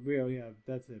no, yeah,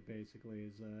 that's it. Basically,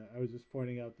 is I was just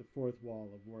pointing out the fourth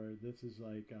wall of where this is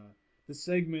like the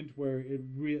segment where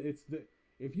it's the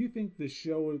if you think the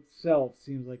show itself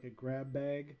seems like a grab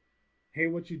bag, hey,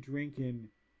 what you drinking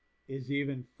is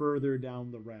even further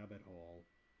down the rabbit hole.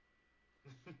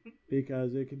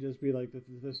 because it can just be like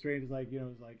the strange like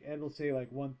it's like Ed will say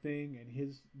like one thing in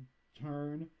his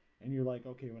turn, and you're like,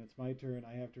 okay, when it's my turn,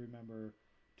 I have to remember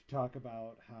to talk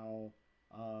about how.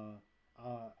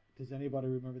 Uh, does anybody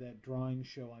remember that drawing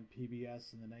show on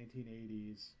PBS in the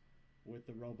 1980s with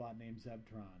the robot named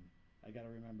Zebtron? I gotta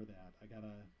remember that. I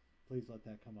gotta please let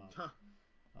that come up.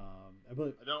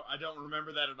 But I don't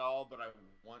remember that at all, but I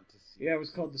want to see yeah, it it. was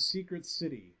called The Secret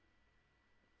City,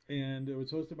 and it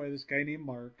was hosted by this guy named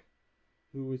Mark,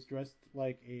 who was dressed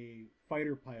like a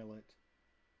fighter pilot,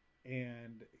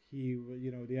 and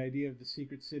the idea of the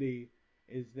secret city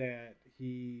is that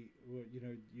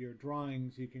your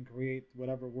drawings, you can create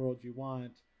whatever world you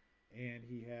want, and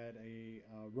he had a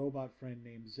robot friend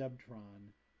named Zebtron,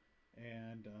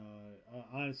 and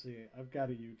honestly, I've got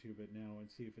to YouTube it now and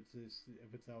see if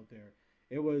it's out there.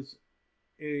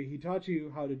 He taught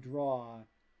you how to draw,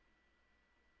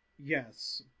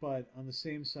 yes, but on the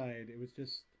same side, it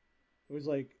was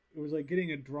like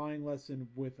getting a drawing lesson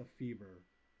with a fever.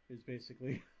 Is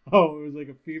basically oh, it was like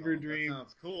a fever Oh, that dream.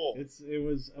 sounds cool. It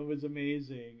was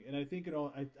amazing, and I think it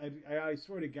all. I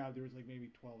swear to God, there was like maybe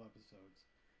 12 episodes.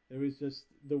 It was just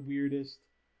the weirdest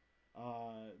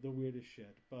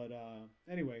shit. But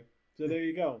anyway, so there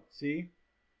you go. See,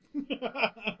 There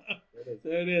it is.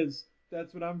 there it is.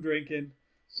 That's what I'm drinking.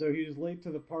 So he's late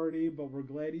to the party, but we're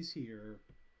glad he's here.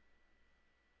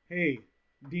 Hey,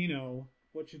 Dino,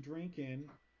 what you drinking?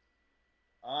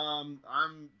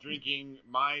 I'm drinking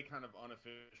my kind of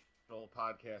unofficial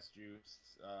podcast juice,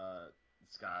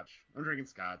 scotch. I'm drinking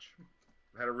scotch.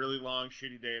 I had a really long,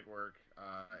 shitty day at work,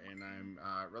 and I'm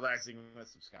relaxing with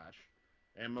some scotch.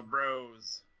 And my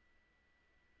bros.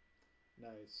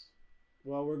 Nice.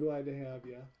 Well, we're glad to have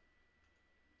you.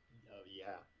 Oh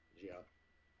yeah, yeah.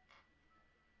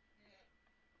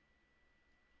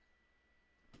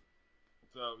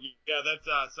 So yeah,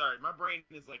 that's sorry. My brain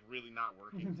is like really not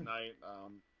working tonight.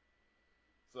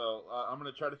 So I'm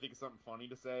gonna try to think of something funny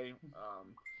to say.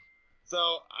 So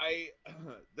I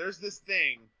there's this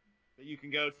thing that you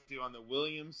can go to on the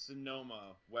Williams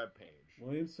Sonoma webpage.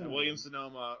 William Now Sonoma. Williams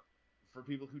Sonoma, for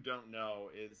people who don't know,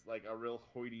 is like a real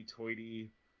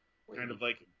hoity-toity kind of Wait.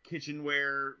 like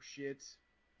kitchenware shit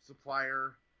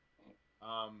supplier.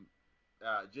 Um,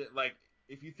 like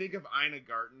if you think of Ina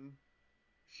Garten,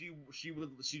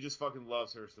 she just fucking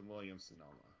loves her some Williams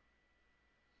Sonoma.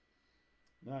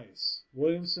 Nice.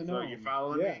 William So you Sonoma.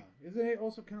 following Yeah. me? Isn't it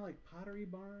also kind of like Pottery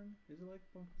Barn? Is it like?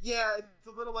 Yeah, it's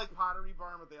a little like Pottery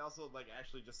Barn, but they also like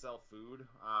actually just sell food.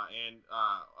 And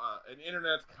an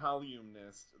internet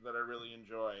columnist that I really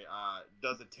enjoy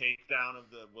does a takedown of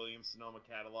the Williams Sonoma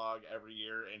catalog every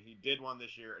year, and he did one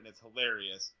this year, and it's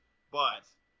hilarious. But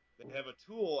they have a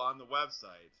tool on the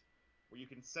website where you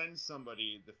can send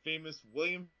somebody the famous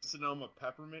Williams Sonoma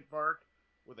peppermint bark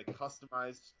with a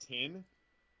customized tin,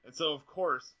 and so of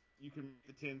course you can make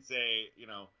the tin say,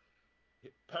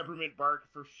 peppermint bark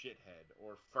for shithead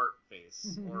or fart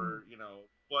face or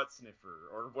butt sniffer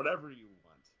or whatever you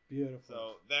want. Beautiful.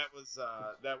 So that was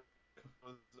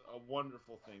a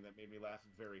wonderful thing that made me laugh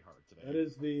very hard That today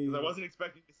is because I the wasn't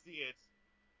expecting to see it.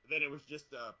 Then it was just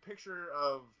a picture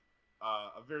of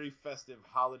a very festive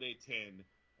holiday tin,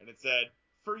 and it said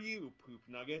 "For you, poop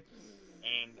nugget,"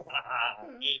 and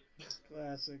it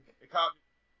classic. it caught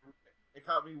it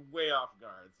caught me way off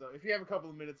guard. So if you have a couple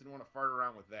of minutes and want to fart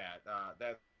around with that,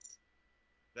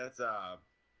 that's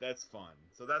that's fun.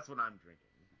 So that's what I'm drinking.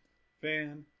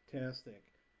 Fantastic.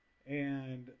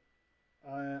 And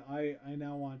I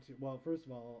now want to. Well, first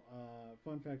of all,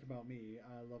 fun fact about me: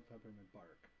 I love peppermint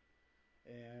bark,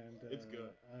 and It's good.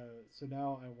 so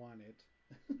now I want it.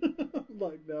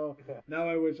 Like now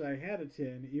I wish I had a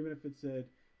tin, even if it said,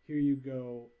 "Here you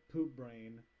go, poop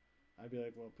brain." I'd be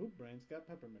like, "Well, poop brain's got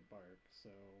peppermint bark, so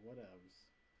whatevs."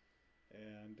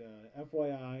 And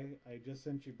FYI, I just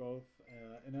sent you both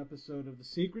an episode of The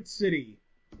Secret City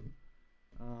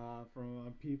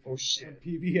from Oh on shit.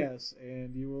 PBS,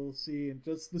 and you will see in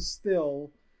just the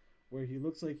still where he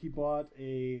looks like he bought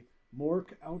a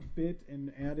Mork outfit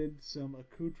and added some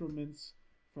accoutrements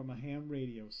from a ham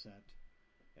radio set.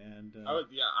 And I was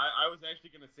actually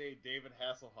gonna say David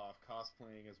Hasselhoff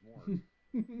cosplaying as Mork.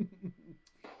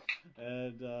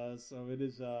 and so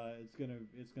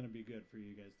it's gonna be good for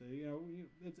you guys.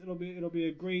 It'll be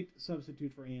a great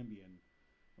substitute for Ambien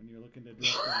when you're looking to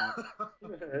drift off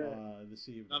this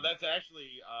Now evening. that's actually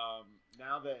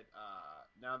now that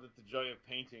the joy of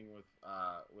painting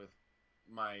with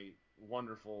my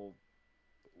wonderful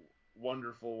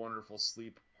wonderful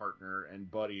sleep partner and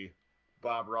buddy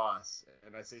Bob Ross.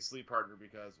 And I say sleep partner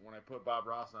because when I put Bob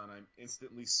Ross on, I'm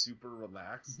instantly super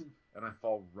relaxed and I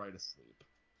fall right asleep.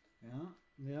 Yeah,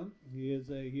 Yeah, So he was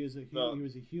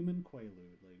a human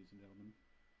quaalude, ladies and gentlemen.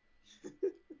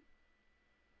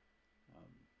 Um,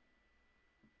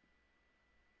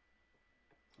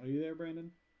 are you there,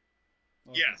 Brandon?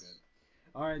 Okay, good. yes,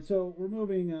 All right, so we're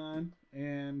moving on,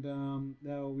 and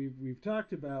now we've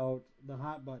talked about the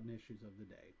hot button issues of the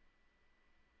day: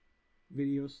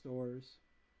 video stores,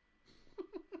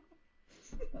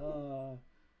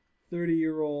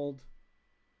 30-year-old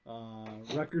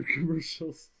record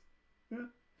commercials,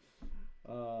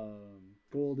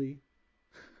 Goldie.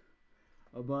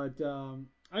 But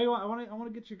I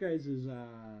want to get your guys'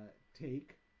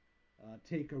 take,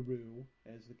 take-a-roo,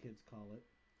 as the kids call it,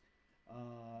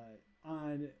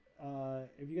 on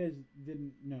if you guys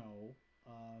didn't know,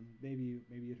 maybe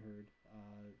you'd heard,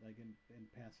 like in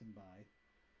passing by,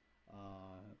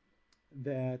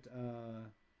 that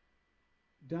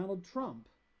Donald Trump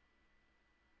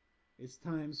is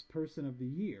Time's Person of the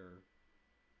Year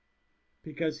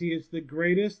because he is the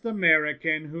greatest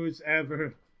American who's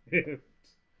ever lived.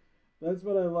 That's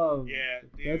what I love. yeah,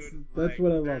 That's dude. that's Like,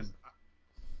 what I love. there's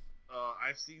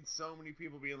I've seen so many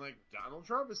people being like, Donald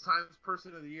Trump is Times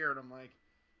Person of the Year, and I'm like,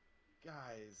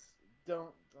 guys,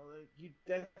 don't like you.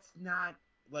 That's not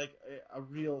like a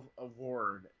real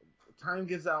award. Time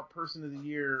gives out Person of the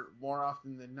Year more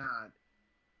often than not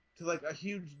to like a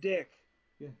huge dick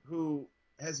Yeah, who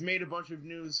has made a bunch of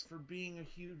news for being a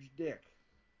huge dick.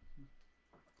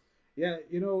 yeah.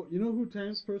 You know who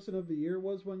Times Person of the Year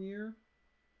was one year?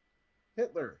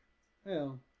 Hitler.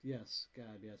 Well, yes,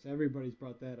 God, yes. Everybody's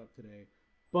brought that up today.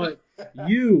 But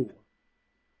you,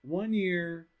 one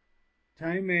year,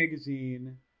 Time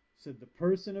Magazine said the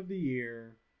Person of the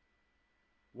Year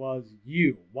was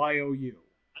you, Y-O-U.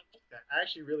 I like that. I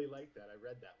actually really like that. I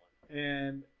read that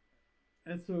one.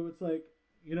 And so it's like,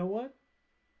 you know what?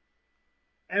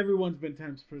 Everyone's been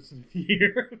Times Person of the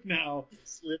Year now.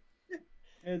 Slip.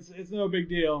 It's no big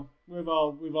deal. We've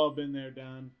all been there,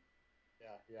 Don. Yeah,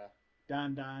 yeah.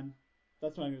 Don.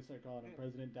 That's what I'm gonna start calling him,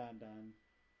 President Don.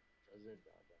 President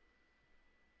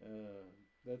Donda.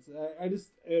 That's I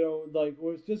just like it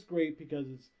was just great because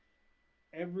it's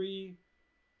every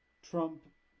Trump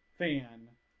fan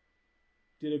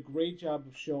did a great job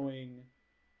of showing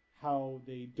how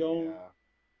they don't Yeah.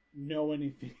 know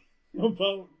anything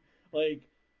about like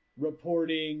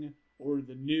reporting or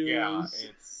the Yeah, news.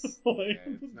 it's Like,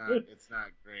 yeah, it's not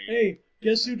great. hey,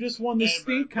 guess who And just won the and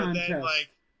stink but then contest? like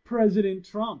President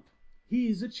Trump.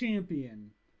 He's a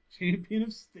champion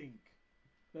of stink.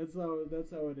 That's how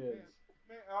it is.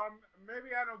 maybe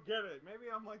I don't get it. Maybe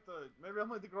I'm like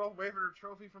the girl waving her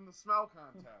trophy from the smell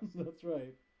contest. That's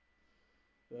right.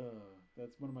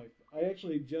 That's one of my. I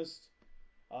actually just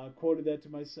quoted that to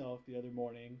myself the other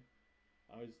morning.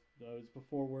 I was I was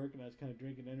before work and I was kind of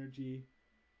drinking energy.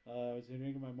 I was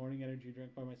drinking my morning energy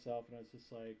drink by myself, and I was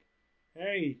just like,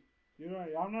 "Hey,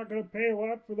 I'm not gonna pay a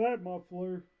lot for that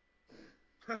muffler.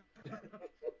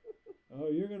 Oh,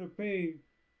 you're gonna pay.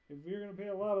 If you're gonna pay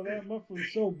a lot of that muffler,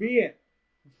 so be it."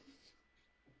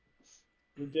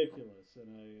 Ridiculous, and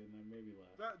I made me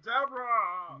laugh.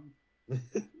 Deborah.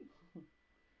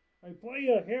 I play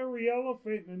a hairy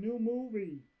elephant in a new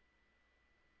movie.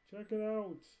 Check it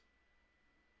out.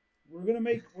 We're gonna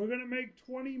make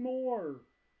 20 more.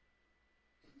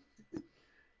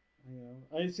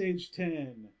 Ice Age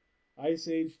 10, Ice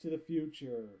Age to the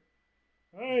future.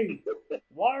 Hey,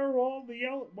 why are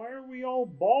we all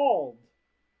bald?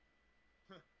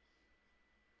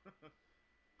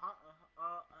 how,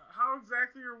 how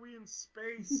exactly are we in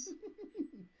space?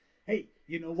 Hey,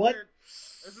 you know Isn't what? it?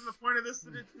 Isn't the point of this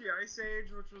that it's the Ice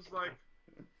Age, which was like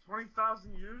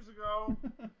 20,000 years ago?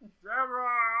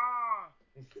 Deborah.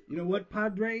 You know what,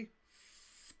 Padre?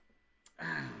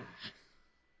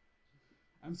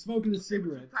 I'm smoking a Saber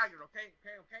tooth cigarette. tiger. Okay,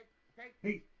 okay, okay,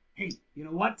 okay. Hey, you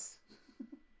know what?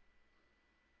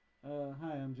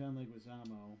 Hi, I'm John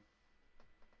Leguizamo.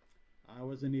 I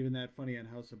wasn't even that funny on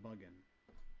House of Buggin'.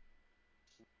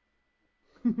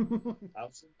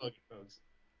 House and Buggy, folks.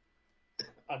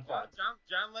 On John, Fox. John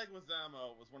John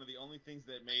Leguizamo was one of the only things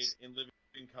that made In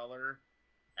Living Color,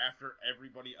 after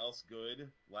everybody else good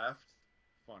left,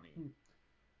 funny.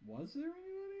 Was there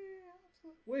anybody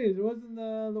else? Wait, it wasn't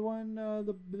the one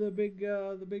the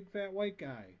big fat white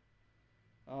guy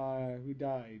who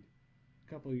died a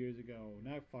couple of years ago?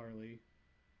 Not Farley.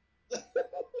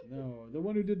 No, the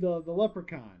one who did the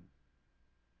Leprechaun.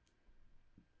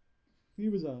 He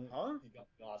was a Huh? You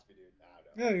lost me, dude.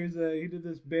 I don't know. yeah. He did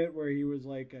this bit where he was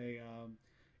like a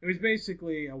it was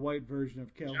basically a white version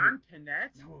of Calhoun. John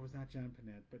Panette? No, it was not John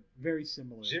Panette, but very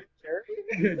similar. Jim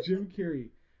Carrey? Yeah, Jim Carrey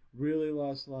really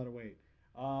lost a lot of weight.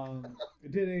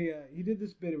 He did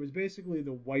this bit. It was basically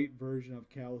the white version of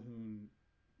Calhoun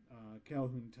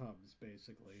Tubbs.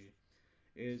 Basically,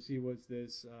 is he was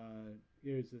this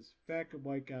fat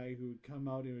white guy who would come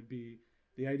out and it would be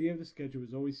the idea of the sketch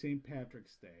was always St.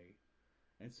 Patrick's Day,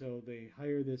 and so they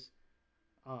hire this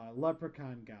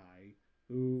leprechaun guy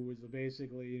who was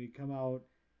basically he'd come out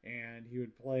and he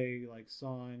would play like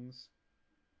songs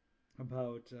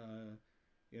about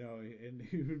and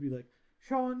he would be like,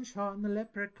 Sean, Sean, the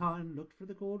leprechaun looked for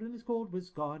the gold and his gold was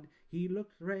gone. He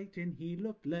looked right and he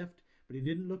looked left, but he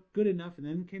didn't look good enough. And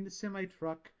then came the semi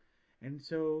truck, and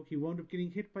so he wound up getting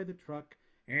hit by the truck,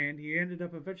 and he ended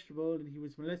up a vegetable, and he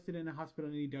was molested in a hospital,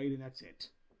 and he died, and that's it.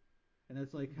 And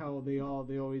that's like how they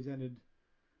always ended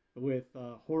with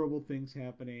horrible things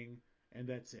happening, and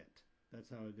that's it. That's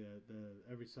how the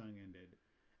every song ended,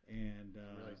 and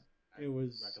Some really sad it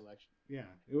was recollection. yeah,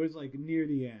 it was like near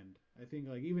the end. I think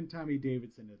like even Tommy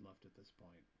Davidson had left at this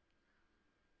point.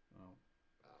 Oh,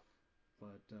 Wow.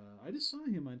 but I just saw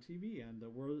him on TV on the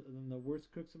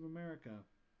Worst Cooks of America.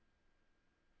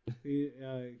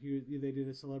 They did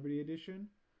a celebrity edition,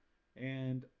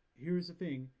 and here's the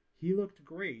thing: he looked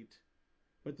great,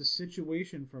 but the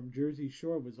situation from Jersey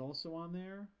Shore was also on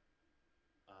there.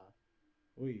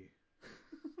 Uh, Oy.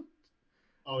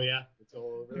 oh yeah, it's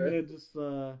all over I mean,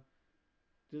 there.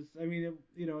 I mean,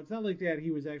 it's not like that.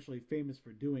 He was actually famous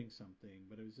for doing something,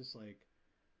 but it was just like,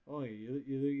 oh,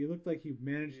 you looked like he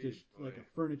managed Jeez, like boy.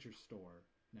 a furniture store.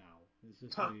 Now it's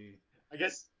just Huh. the I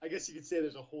guess you could say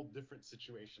there's a whole different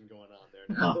situation going on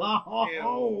there now.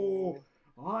 oh, Ew.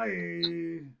 I.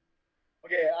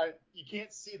 Okay, you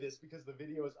can't see this because the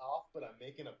video is off, but I'm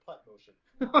making a putt motion.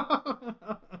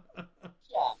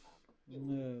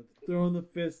 Yeah. Throwing the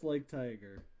fist like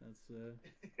Tiger.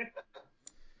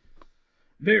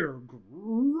 They're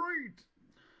great.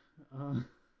 Uh,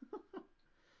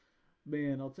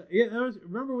 Man, I'll tell yeah.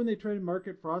 Remember when they tried to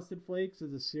market Frosted Flakes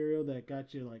as a cereal that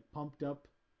got you like pumped up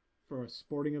for a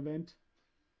sporting event?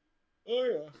 Oh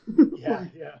yeah. Yeah,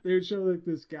 Like yeah. they would show like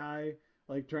this guy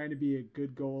like trying to be a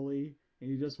good goalie and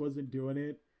he just wasn't doing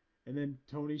it, and then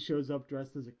Tony shows up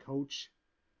dressed as a coach.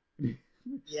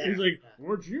 Yeah, He's like, yeah.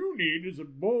 "What you need is a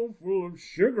bowl full of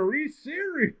sugary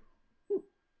cereal,"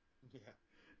 Yeah.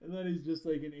 and then he's just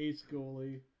like an ace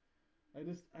goalie.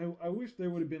 I wish there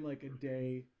would have been like a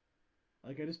day.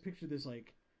 Like I just picture this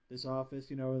office,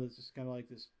 that's just kind of like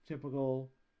this typical,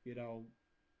 you know,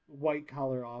 white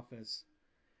collar office,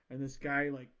 and this guy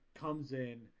like comes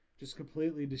in just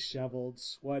completely disheveled,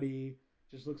 sweaty,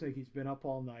 just looks like he's been up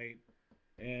all night,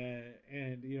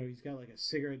 and he's got like a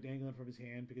cigarette dangling from his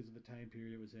hand because of the time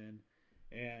period it was in,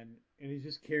 and he's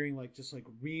just carrying like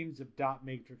reams of dot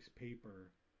matrix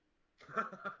paper,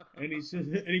 and he says,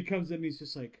 and he comes in and he's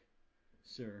just like,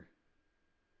 "Sir,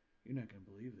 you're not gonna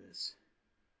believe this,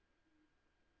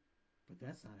 but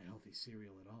that's not a healthy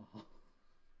cereal at all."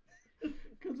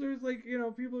 Because there was like,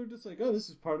 people are just like, oh, this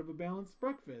is part of a balanced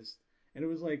breakfast. And it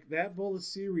was like that bowl of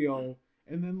cereal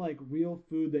and then like real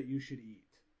food that you should eat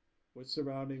was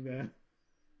surrounding that.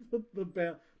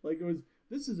 Like it was,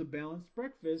 this is a balanced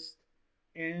breakfast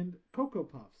and Cocoa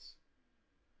Puffs.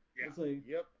 Yeah. It's like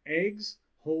Yep. eggs,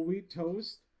 whole wheat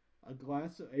toast, a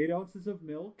glass of 8 ounces of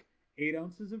milk, 8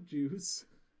 ounces of juice,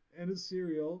 and a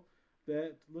cereal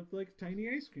that looked like tiny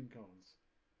ice cream cones.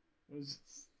 It was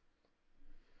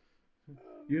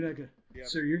you're not gonna, Yep.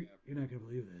 sir. You're Yep. you're not gonna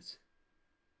believe this,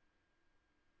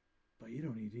 but you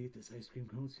don't need to eat this ice cream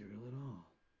cone cereal at all.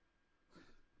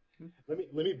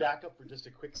 Let me back up for just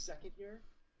a quick second here.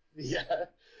 Yeah,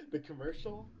 the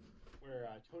commercial where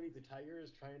Tony the Tiger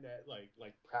is trying to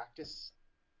like practice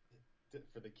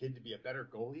for the kid to be a better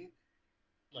goalie.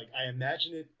 Like I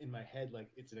imagine it in my head like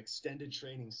it's an extended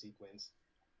training sequence,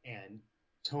 and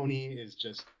Tony is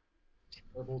just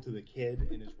terrible to the kid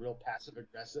and is real passive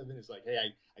aggressive and is like, hey,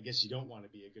 I guess you don't want to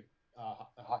be a good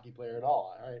a hockey player at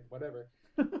all. All right, whatever.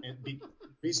 And the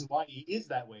reason why he is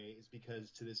that way is because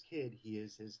to this kid he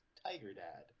is his tiger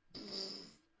dad.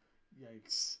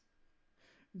 Yikes!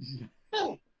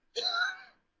 Boom.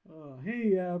 Oh,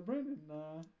 hey, Brendan.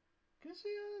 Can I see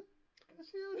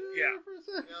out Yeah. here for a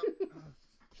sec? Yep.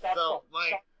 Shots So fired.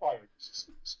 like Shots fired.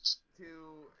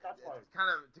 to Shots fired.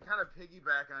 kind of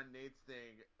piggyback on Nate's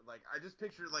thing, like I just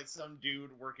pictured like some dude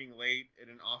working late in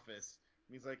an office,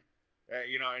 and he's like,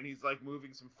 and he's like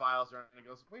moving some files around, and he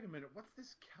goes, "Wait a minute, what's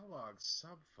this Kellogg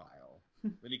sub file?"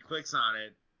 Then he clicks on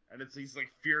it, and he's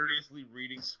like furiously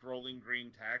reading scrolling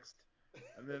green text,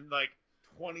 and then like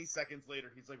 20 seconds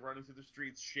later, he's like running through the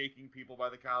streets, shaking people by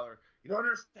the collar. You don't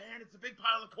understand? It's a big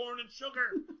pile of corn and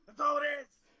sugar. That's all it is.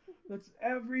 That's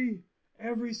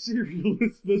every cereal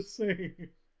is the same.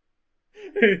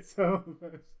 It's so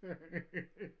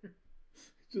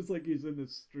just like he's in the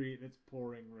street and it's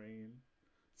pouring rain.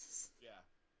 Yeah.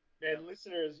 And Yep.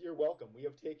 listeners, you're welcome. We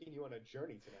have taken you on a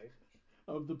journey tonight.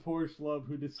 Of the poor schlub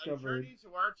who A discovered, journey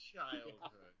to our Yeah.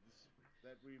 childhoods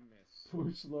that we miss. poor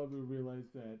schlub who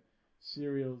realized that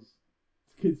cereals,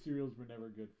 kid cereals were never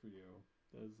good for you.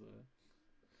 That's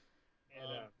And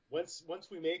Um, once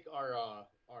we make our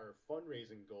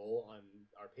fundraising goal on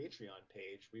our Patreon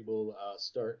page, we will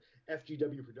start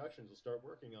FGW Productions will start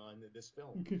working on this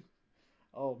film.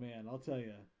 oh man, I'll tell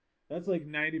you, that's like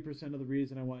 90% of the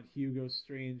reason I want Hugo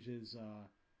Strange's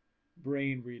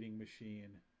brain reading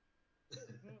machine.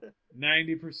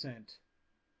 90%.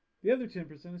 The other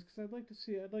 10% is because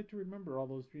I'd like to remember all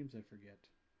those dreams I forget.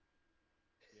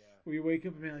 yeah. Where you wake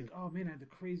up and be like, oh man, I had the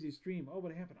craziest dream. Oh,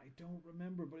 what happened? I don't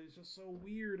remember, but it's just so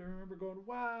weird. I remember going,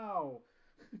 wow.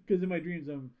 Because in my dreams,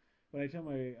 when I tell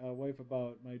my wife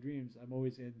about my dreams, I'm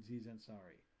always in Z's and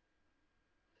sorry.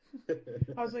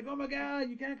 I was like, oh my god,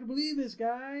 you can't believe this,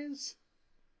 guys.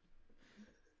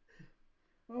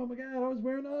 Oh my god, I was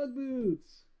wearing Ugg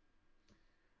boots.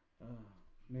 Oh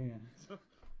man.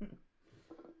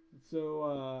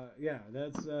 So yeah,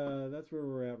 that's where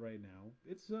we're at right now.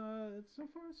 It's so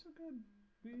far so good.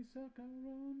 We suck our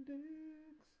own dicks.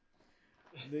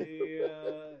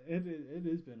 It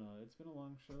has been a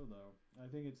long show though. I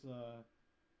think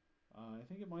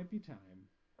it might be time.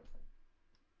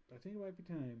 I think it might be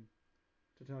time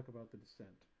to talk about The Descent.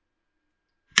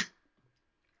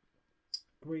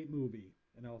 Great movie,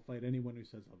 and I'll fight anyone who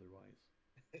says otherwise.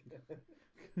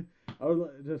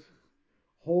 Just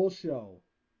whole show.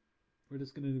 We're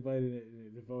just going to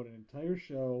devote an entire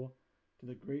show to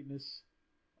the greatness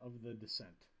of The Descent.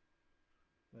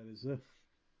 That is a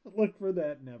look for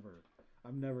that. Never.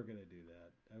 I'm never going to do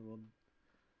that. I will.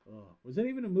 Oh. Was that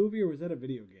even a movie or was that a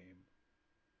video game?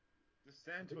 I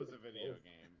Descent think it was was a video both.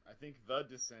 game. I think The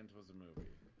Descent was a movie.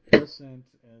 Descent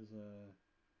as a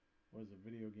was a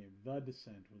video game. The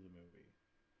Descent was a movie.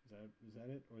 Is that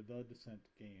it or the Descent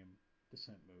game?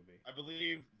 Descent movie. I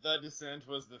believe The Descent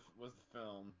was the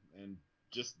film, and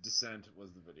just Descent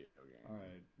was the video All game.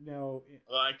 right. Now,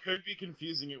 Well, I could be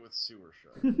confusing it with Sewer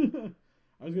Shark.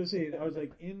 I was gonna say I was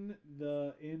like in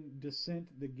Descent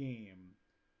the game.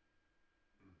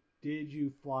 Did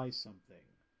you fly something?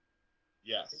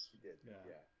 I think Yes. he did. Yeah.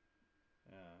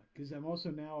 Yeah. Because I'm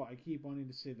also now I keep wanting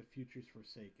to say the future's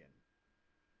forsaken.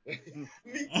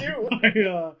 Me too.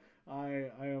 I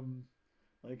I am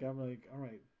I'm like all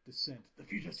right, Descent. The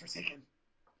future's forsaken.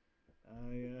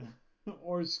 I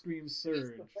or Scream It is the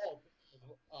Surge. fault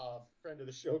of friend of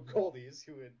the show Goldies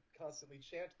who would constantly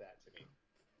chant that to me.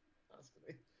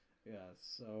 Constantly. Yeah.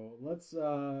 So let's.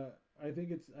 I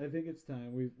think it's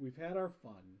time. We've had our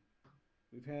fun.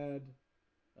 We've had.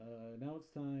 Now it's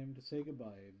time to say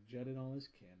goodbye. Jed and all his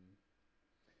kin.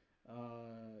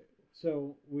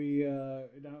 So we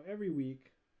now every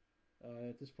week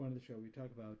at this point of the show we talk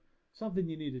about something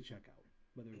you need to check out,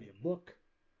 whether it be a book,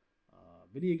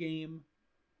 video game,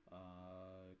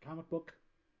 comic book,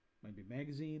 might be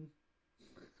magazine,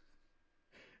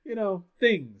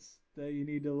 things that you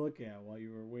need to look at while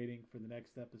you were waiting for the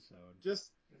next episode.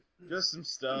 Just just some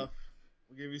stuff.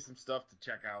 We'll give you some stuff to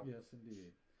check out. Yes,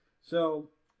 indeed. So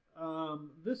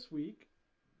this week,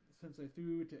 since I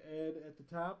threw to Ed at the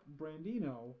top,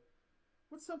 Brandino,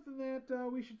 what's something that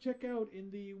we should check out in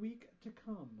the week to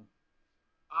come?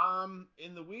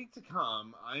 In the week to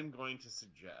come, I'm going to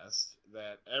suggest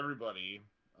that everybody,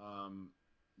 um,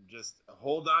 just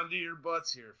hold on to your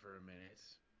butts here for a minute.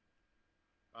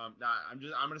 Now I'm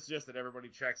going to suggest that everybody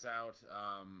checks out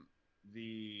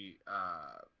the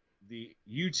the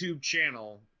YouTube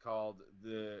channel called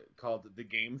the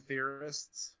Game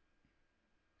Theorists.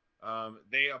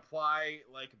 They apply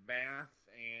like math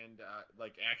and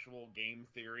like actual game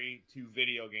theory to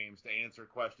video games to answer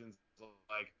questions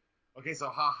like, okay, so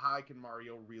how high can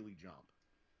Mario really jump?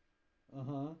 Uh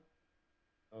huh.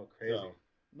 Oh, crazy. So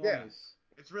yeah, Nice.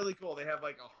 it's really cool. They have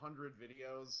like 100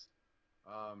 videos,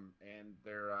 and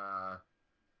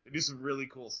they do some really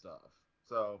cool stuff.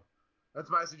 So that's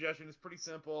my suggestion. It's pretty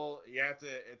simple. You have to.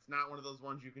 It's not one of those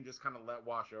ones you can just kind of let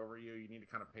wash over you. You need to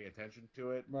kind of pay attention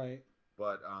to it. Right.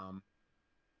 But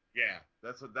yeah,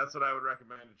 that's what I would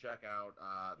recommend to check out.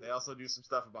 They also do some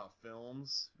stuff about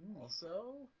films, Hmm.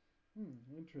 also. So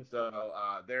Interesting.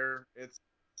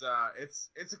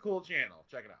 it's a cool channel.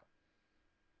 Check it out.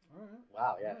 All right. Wow,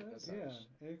 All yeah, right. that Yeah.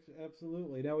 sounds.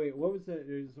 Absolutely. Now wait. What was that?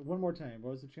 One more time.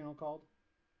 What was the channel called?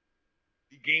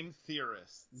 The Game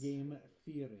Theorists. Game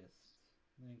Theorists.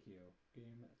 Thank you.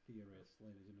 Game Theorists,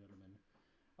 ladies and gentlemen.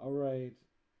 All right.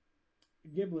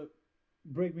 Giblet,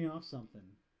 break me off something.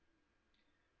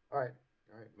 All right,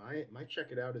 all right. My check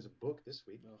it out is a book this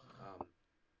week. Ugh. Um,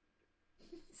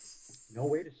 no,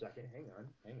 wait a second. Hang on,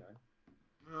 hang on.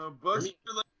 Hear Books me,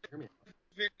 are like hear me.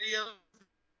 videos,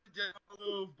 just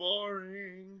so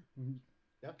boring.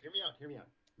 Now, hear me out. Hear me out.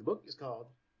 The book is called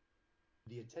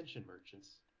The Attention Merchants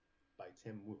by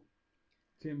Tim Wu.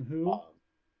 Tim who? Um,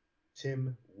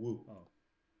 Tim Wu. Oh.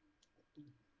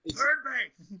 It's Third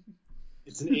base.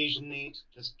 it's an Asian Nate.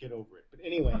 Just get over it. But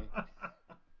anyway,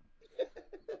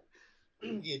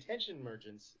 The Attention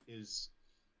Merchants is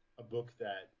a book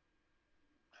that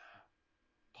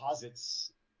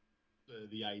posits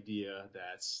the idea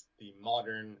that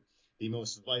the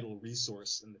most vital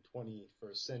resource in the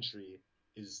 21st century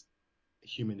is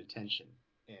human attention.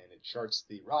 And it charts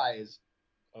the rise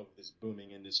of this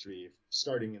booming industry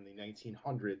starting in the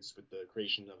 1900s with the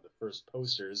creation of the first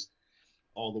posters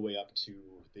all the way up to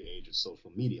the age of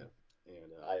social media.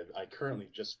 And I currently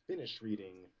just finished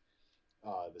reading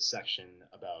the section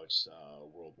about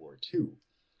World War II.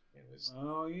 It was Oh the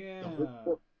whole yeah.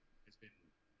 book has been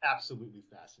absolutely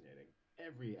fascinating.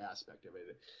 Every aspect of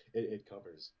it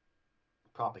covers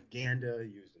propaganda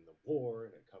used in the war,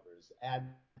 and it covers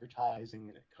advertising,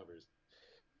 and it covers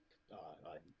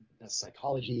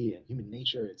psychology and human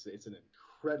nature. It's an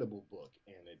incredible book,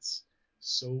 and it's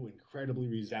so incredibly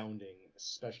resounding,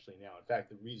 especially now. In fact,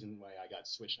 the reason why I got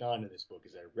switched on to this book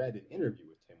is I read an interview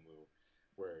with Tim Wu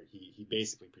where he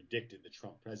basically predicted the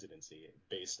Trump presidency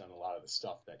based on a lot of the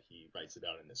stuff that he writes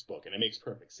about in this book, and it makes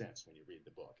perfect sense when you read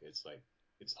the book. It's like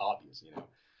it's obvious, you know.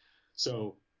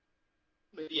 So,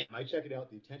 but yeah, I check it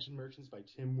out. The Attention Merchants by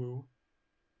Tim Wu.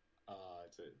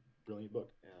 It's a brilliant book,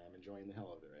 and I'm enjoying the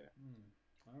hell out of it right now. Hmm.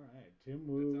 All right, Tim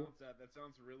That Wu. sounds that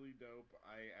sounds really dope.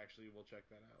 I actually will check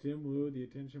that out. Tim Wu, the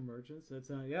attention merchants. That's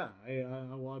yeah.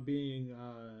 While being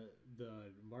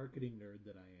the marketing nerd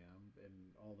that I am, and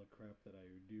all the crap that I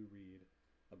do read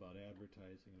about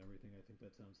advertising and everything, I think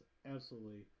that sounds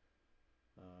absolutely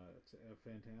it's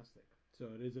fantastic. So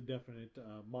it is a definite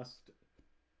must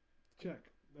check.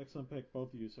 Excellent pick,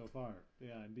 both of you so far.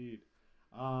 Yeah, indeed.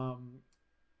 Um,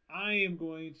 I am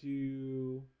going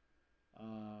to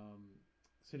um,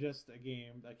 suggest a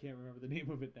game. I can't remember the name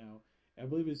of it now. I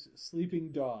believe it's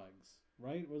Sleeping Dogs.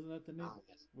 Right? Wasn't that the name? Ah,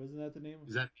 yes. Wasn't that the name?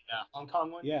 Is that the Hong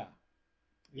Kong one? Yeah.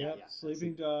 Yeah, Yep. yeah. That's Sleeping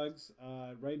Sleeping Dogs.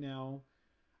 Dogs. Right now,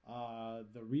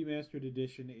 the remastered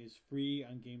edition is free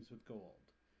on Games with Gold.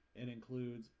 It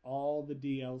includes all the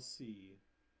DLC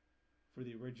for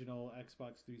the original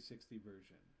Xbox 360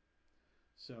 version.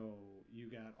 So you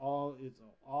got all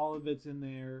of it's in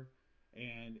there,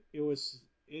 and it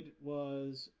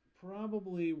was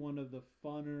probably one of the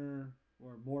funner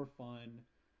or more fun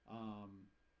um,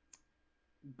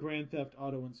 Grand Theft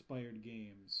Auto inspired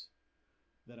games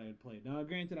that I had played. Now,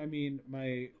 granted, I mean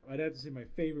I'd have to say my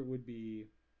favorite would be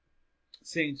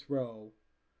Saints Row,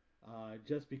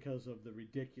 just because of the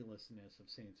ridiculousness of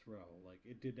Saints Row. Like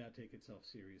it did not take itself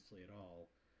seriously at all,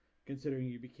 considering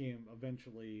you became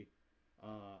eventually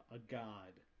a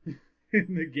god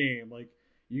in the game. Like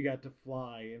you got to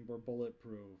fly and were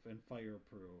bulletproof and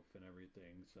fireproof and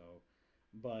everything. So,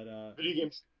 but Video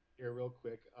games here, real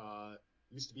quick.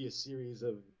 Used to be a series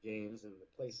of games in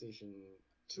the PlayStation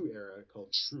 2 era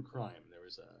called True Crime. There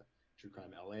was a True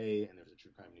Crime LA and there was a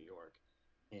True Crime New York.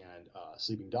 And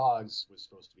Sleeping Dogs was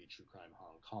supposed to be True Crime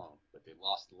Hong Kong, but they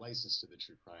lost the license to the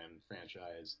True Crime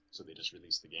franchise, so they just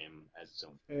released the game as its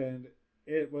own thing. and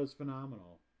it was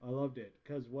phenomenal. I loved it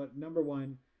because what number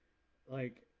one,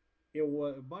 like it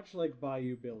was much like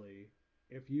Bayou Billy.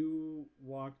 If you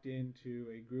walked into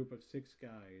a group of six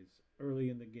guys early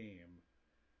in the game,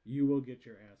 you will get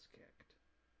your ass kicked.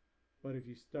 But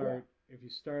Yeah. if you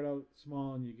start out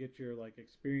small and you get your like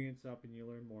experience up and you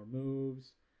learn more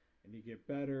moves and you get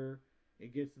better,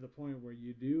 it gets to the point where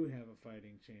you do have a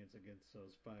fighting chance against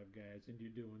those five guys and you're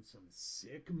doing some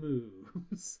sick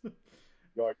moves.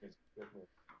 Gorgeous.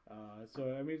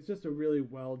 So I mean, it's just a really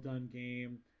well done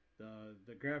game.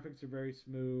 The graphics are very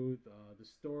smooth. The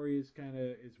story is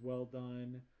well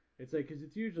done. It's like because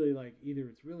it's usually like either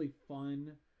it's really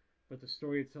fun, but the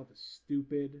story itself is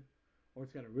stupid, or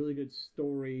it's got a really good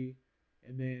story,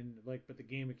 and then like but the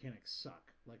game mechanics suck.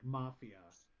 Like Mafia,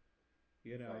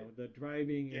 Right. the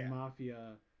driving in Yeah.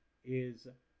 Mafia is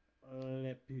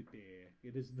le pipe.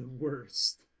 It is the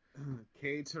worst.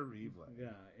 K Terrible. Yeah,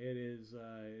 it is.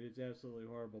 It's absolutely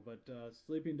horrible. But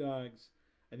Sleeping Dogs,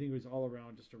 I think it was all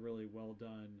around just a really well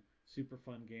done, super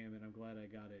fun game, and I'm glad I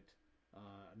got it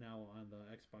now on the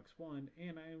Xbox One,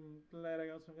 and I'm glad I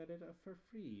also got it for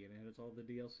free, and it has all the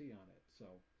DLC on it. So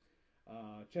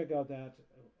check out that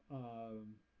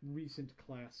recent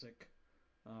classic.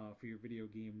 for your video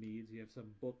game needs. You have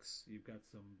some books, you've got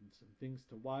some things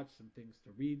to watch, some things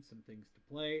to read, some things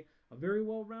to play. A very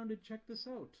well-rounded. Check this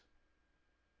out.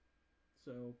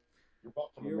 So You're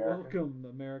welcome, you're America. welcome,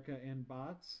 America and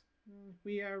bots.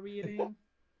 We are reading.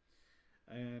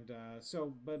 And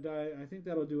but I think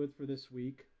that'll do it for this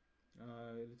week.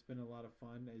 It's been a lot of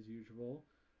fun as usual.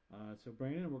 So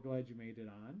Brandon, we're glad you made it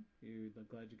on.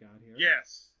 Glad you got here.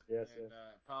 Yes. Yes, And yes.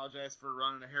 apologize for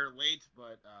running a hair late,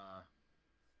 but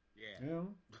yeah. You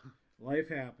know, life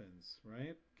happens,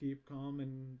 right? Keep calm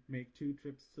and make 2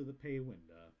 trips to the pay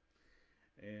window.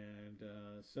 And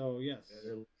yes,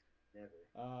 Better late than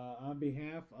never. on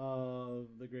behalf of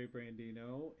the great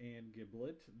Brandino and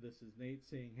Giblet, this is Nate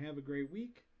saying have a great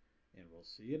week, and we'll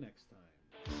see you next time.